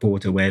land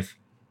border with.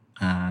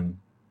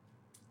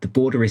 The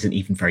border isn't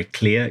even very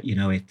clear.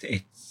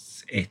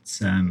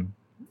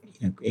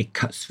 It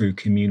cuts through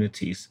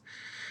communities,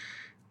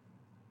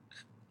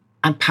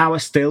 and power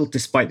still,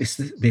 despite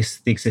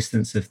the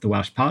existence of the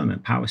Welsh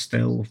Parliament, power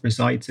still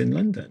resides in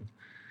London.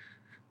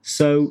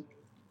 So,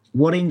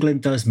 what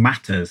England does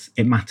matters.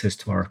 It matters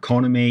to our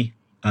economy.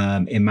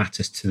 It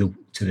matters to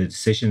the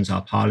decisions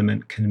our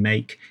Parliament can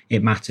make.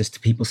 It matters to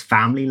people's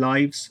family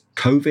lives.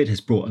 COVID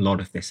has brought a lot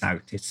of this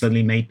out. It's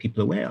suddenly made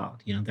people aware.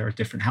 There are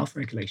different health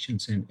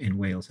regulations in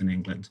Wales and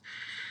England.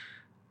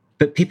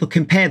 But people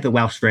compare the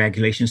Welsh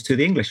regulations to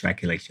the English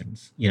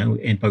regulations,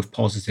 in both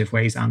positive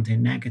ways and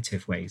in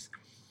negative ways.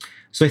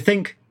 So I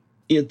think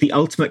the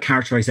ultimate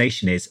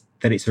characterization is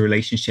that it's a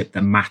relationship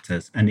that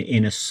matters. And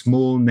in a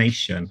small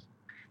nation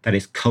that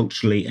is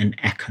culturally and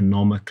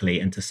economically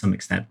and to some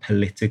extent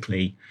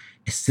politically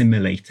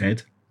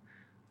assimilated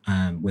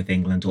with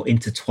England, or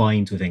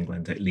intertwined with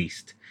England at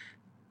least,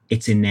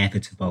 it's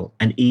inevitable.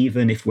 And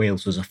even if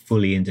Wales was a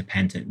fully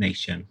independent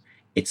nation,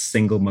 its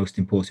single most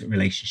important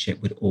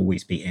relationship would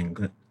always be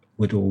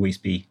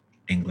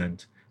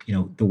England.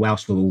 The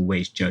Welsh will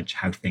always judge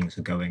how things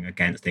are going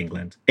against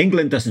England.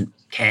 England doesn't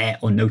care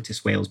or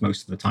notice Wales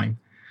most of the time.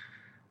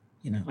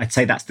 I'd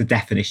say that's the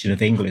definition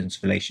of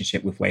England's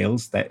relationship with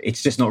Wales, that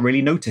it's just not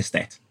really noticed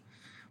it.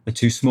 We're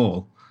too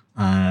small.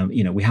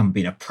 We haven't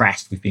been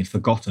oppressed, we've been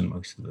forgotten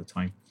most of the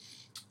time.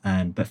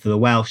 But for the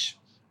Welsh,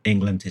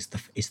 England is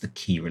the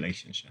key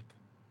relationship.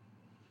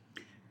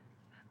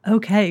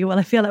 Okay, well,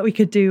 I feel like we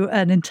could do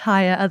an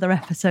entire other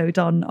episode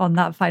on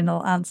that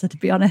final answer, to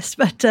be honest.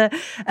 But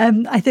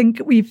I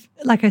think we've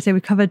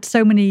covered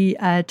so many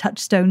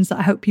touchstones that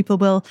I hope people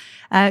will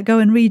go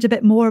and read a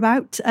bit more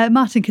about.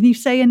 Martin, can you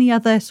say any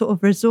other sort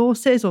of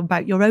resources or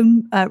about your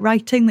own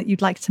writing that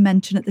you'd like to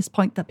mention at this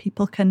point that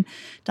people can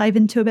dive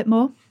into a bit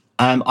more?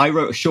 I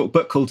wrote a short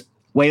book called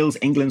Wales,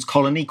 England's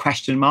Colony, ?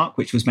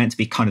 Which was meant to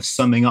be kind of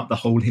summing up the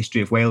whole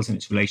history of Wales and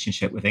its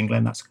relationship with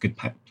England. That's a good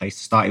place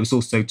to start. It was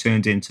also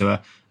turned into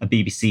a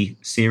BBC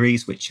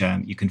series, which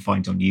you can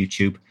find on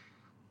YouTube.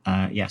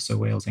 So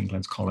Wales,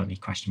 England's Colony, ?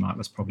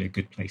 That's probably a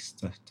good place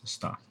to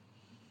start.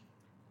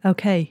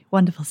 Okay,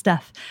 wonderful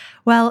stuff.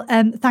 Well,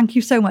 thank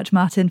you so much,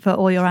 Martin, for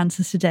all your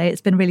answers today.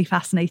 It's been really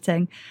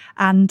fascinating.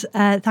 And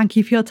thank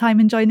you for your time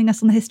in joining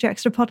us on the History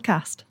Extra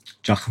podcast.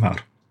 Diolch yn fawr.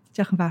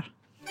 Diolch yn fawr.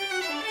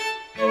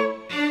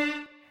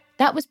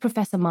 That was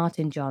Professor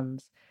Martin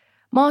Johns.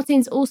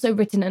 Martin's also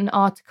written an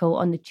article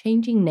on the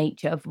changing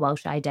nature of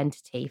Welsh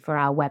identity for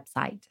our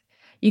website.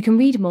 You can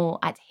read more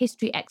at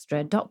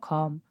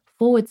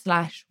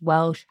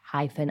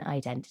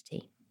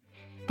historyextra.com/Welsh-identity.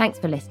 Thanks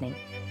for listening.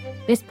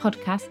 This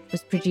podcast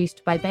was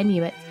produced by Ben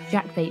Hewitt,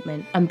 Jack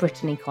Bateman and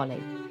Brittany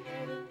Colley.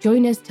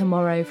 Join us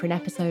tomorrow for an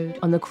episode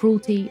on the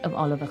cruelty of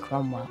Oliver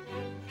Cromwell.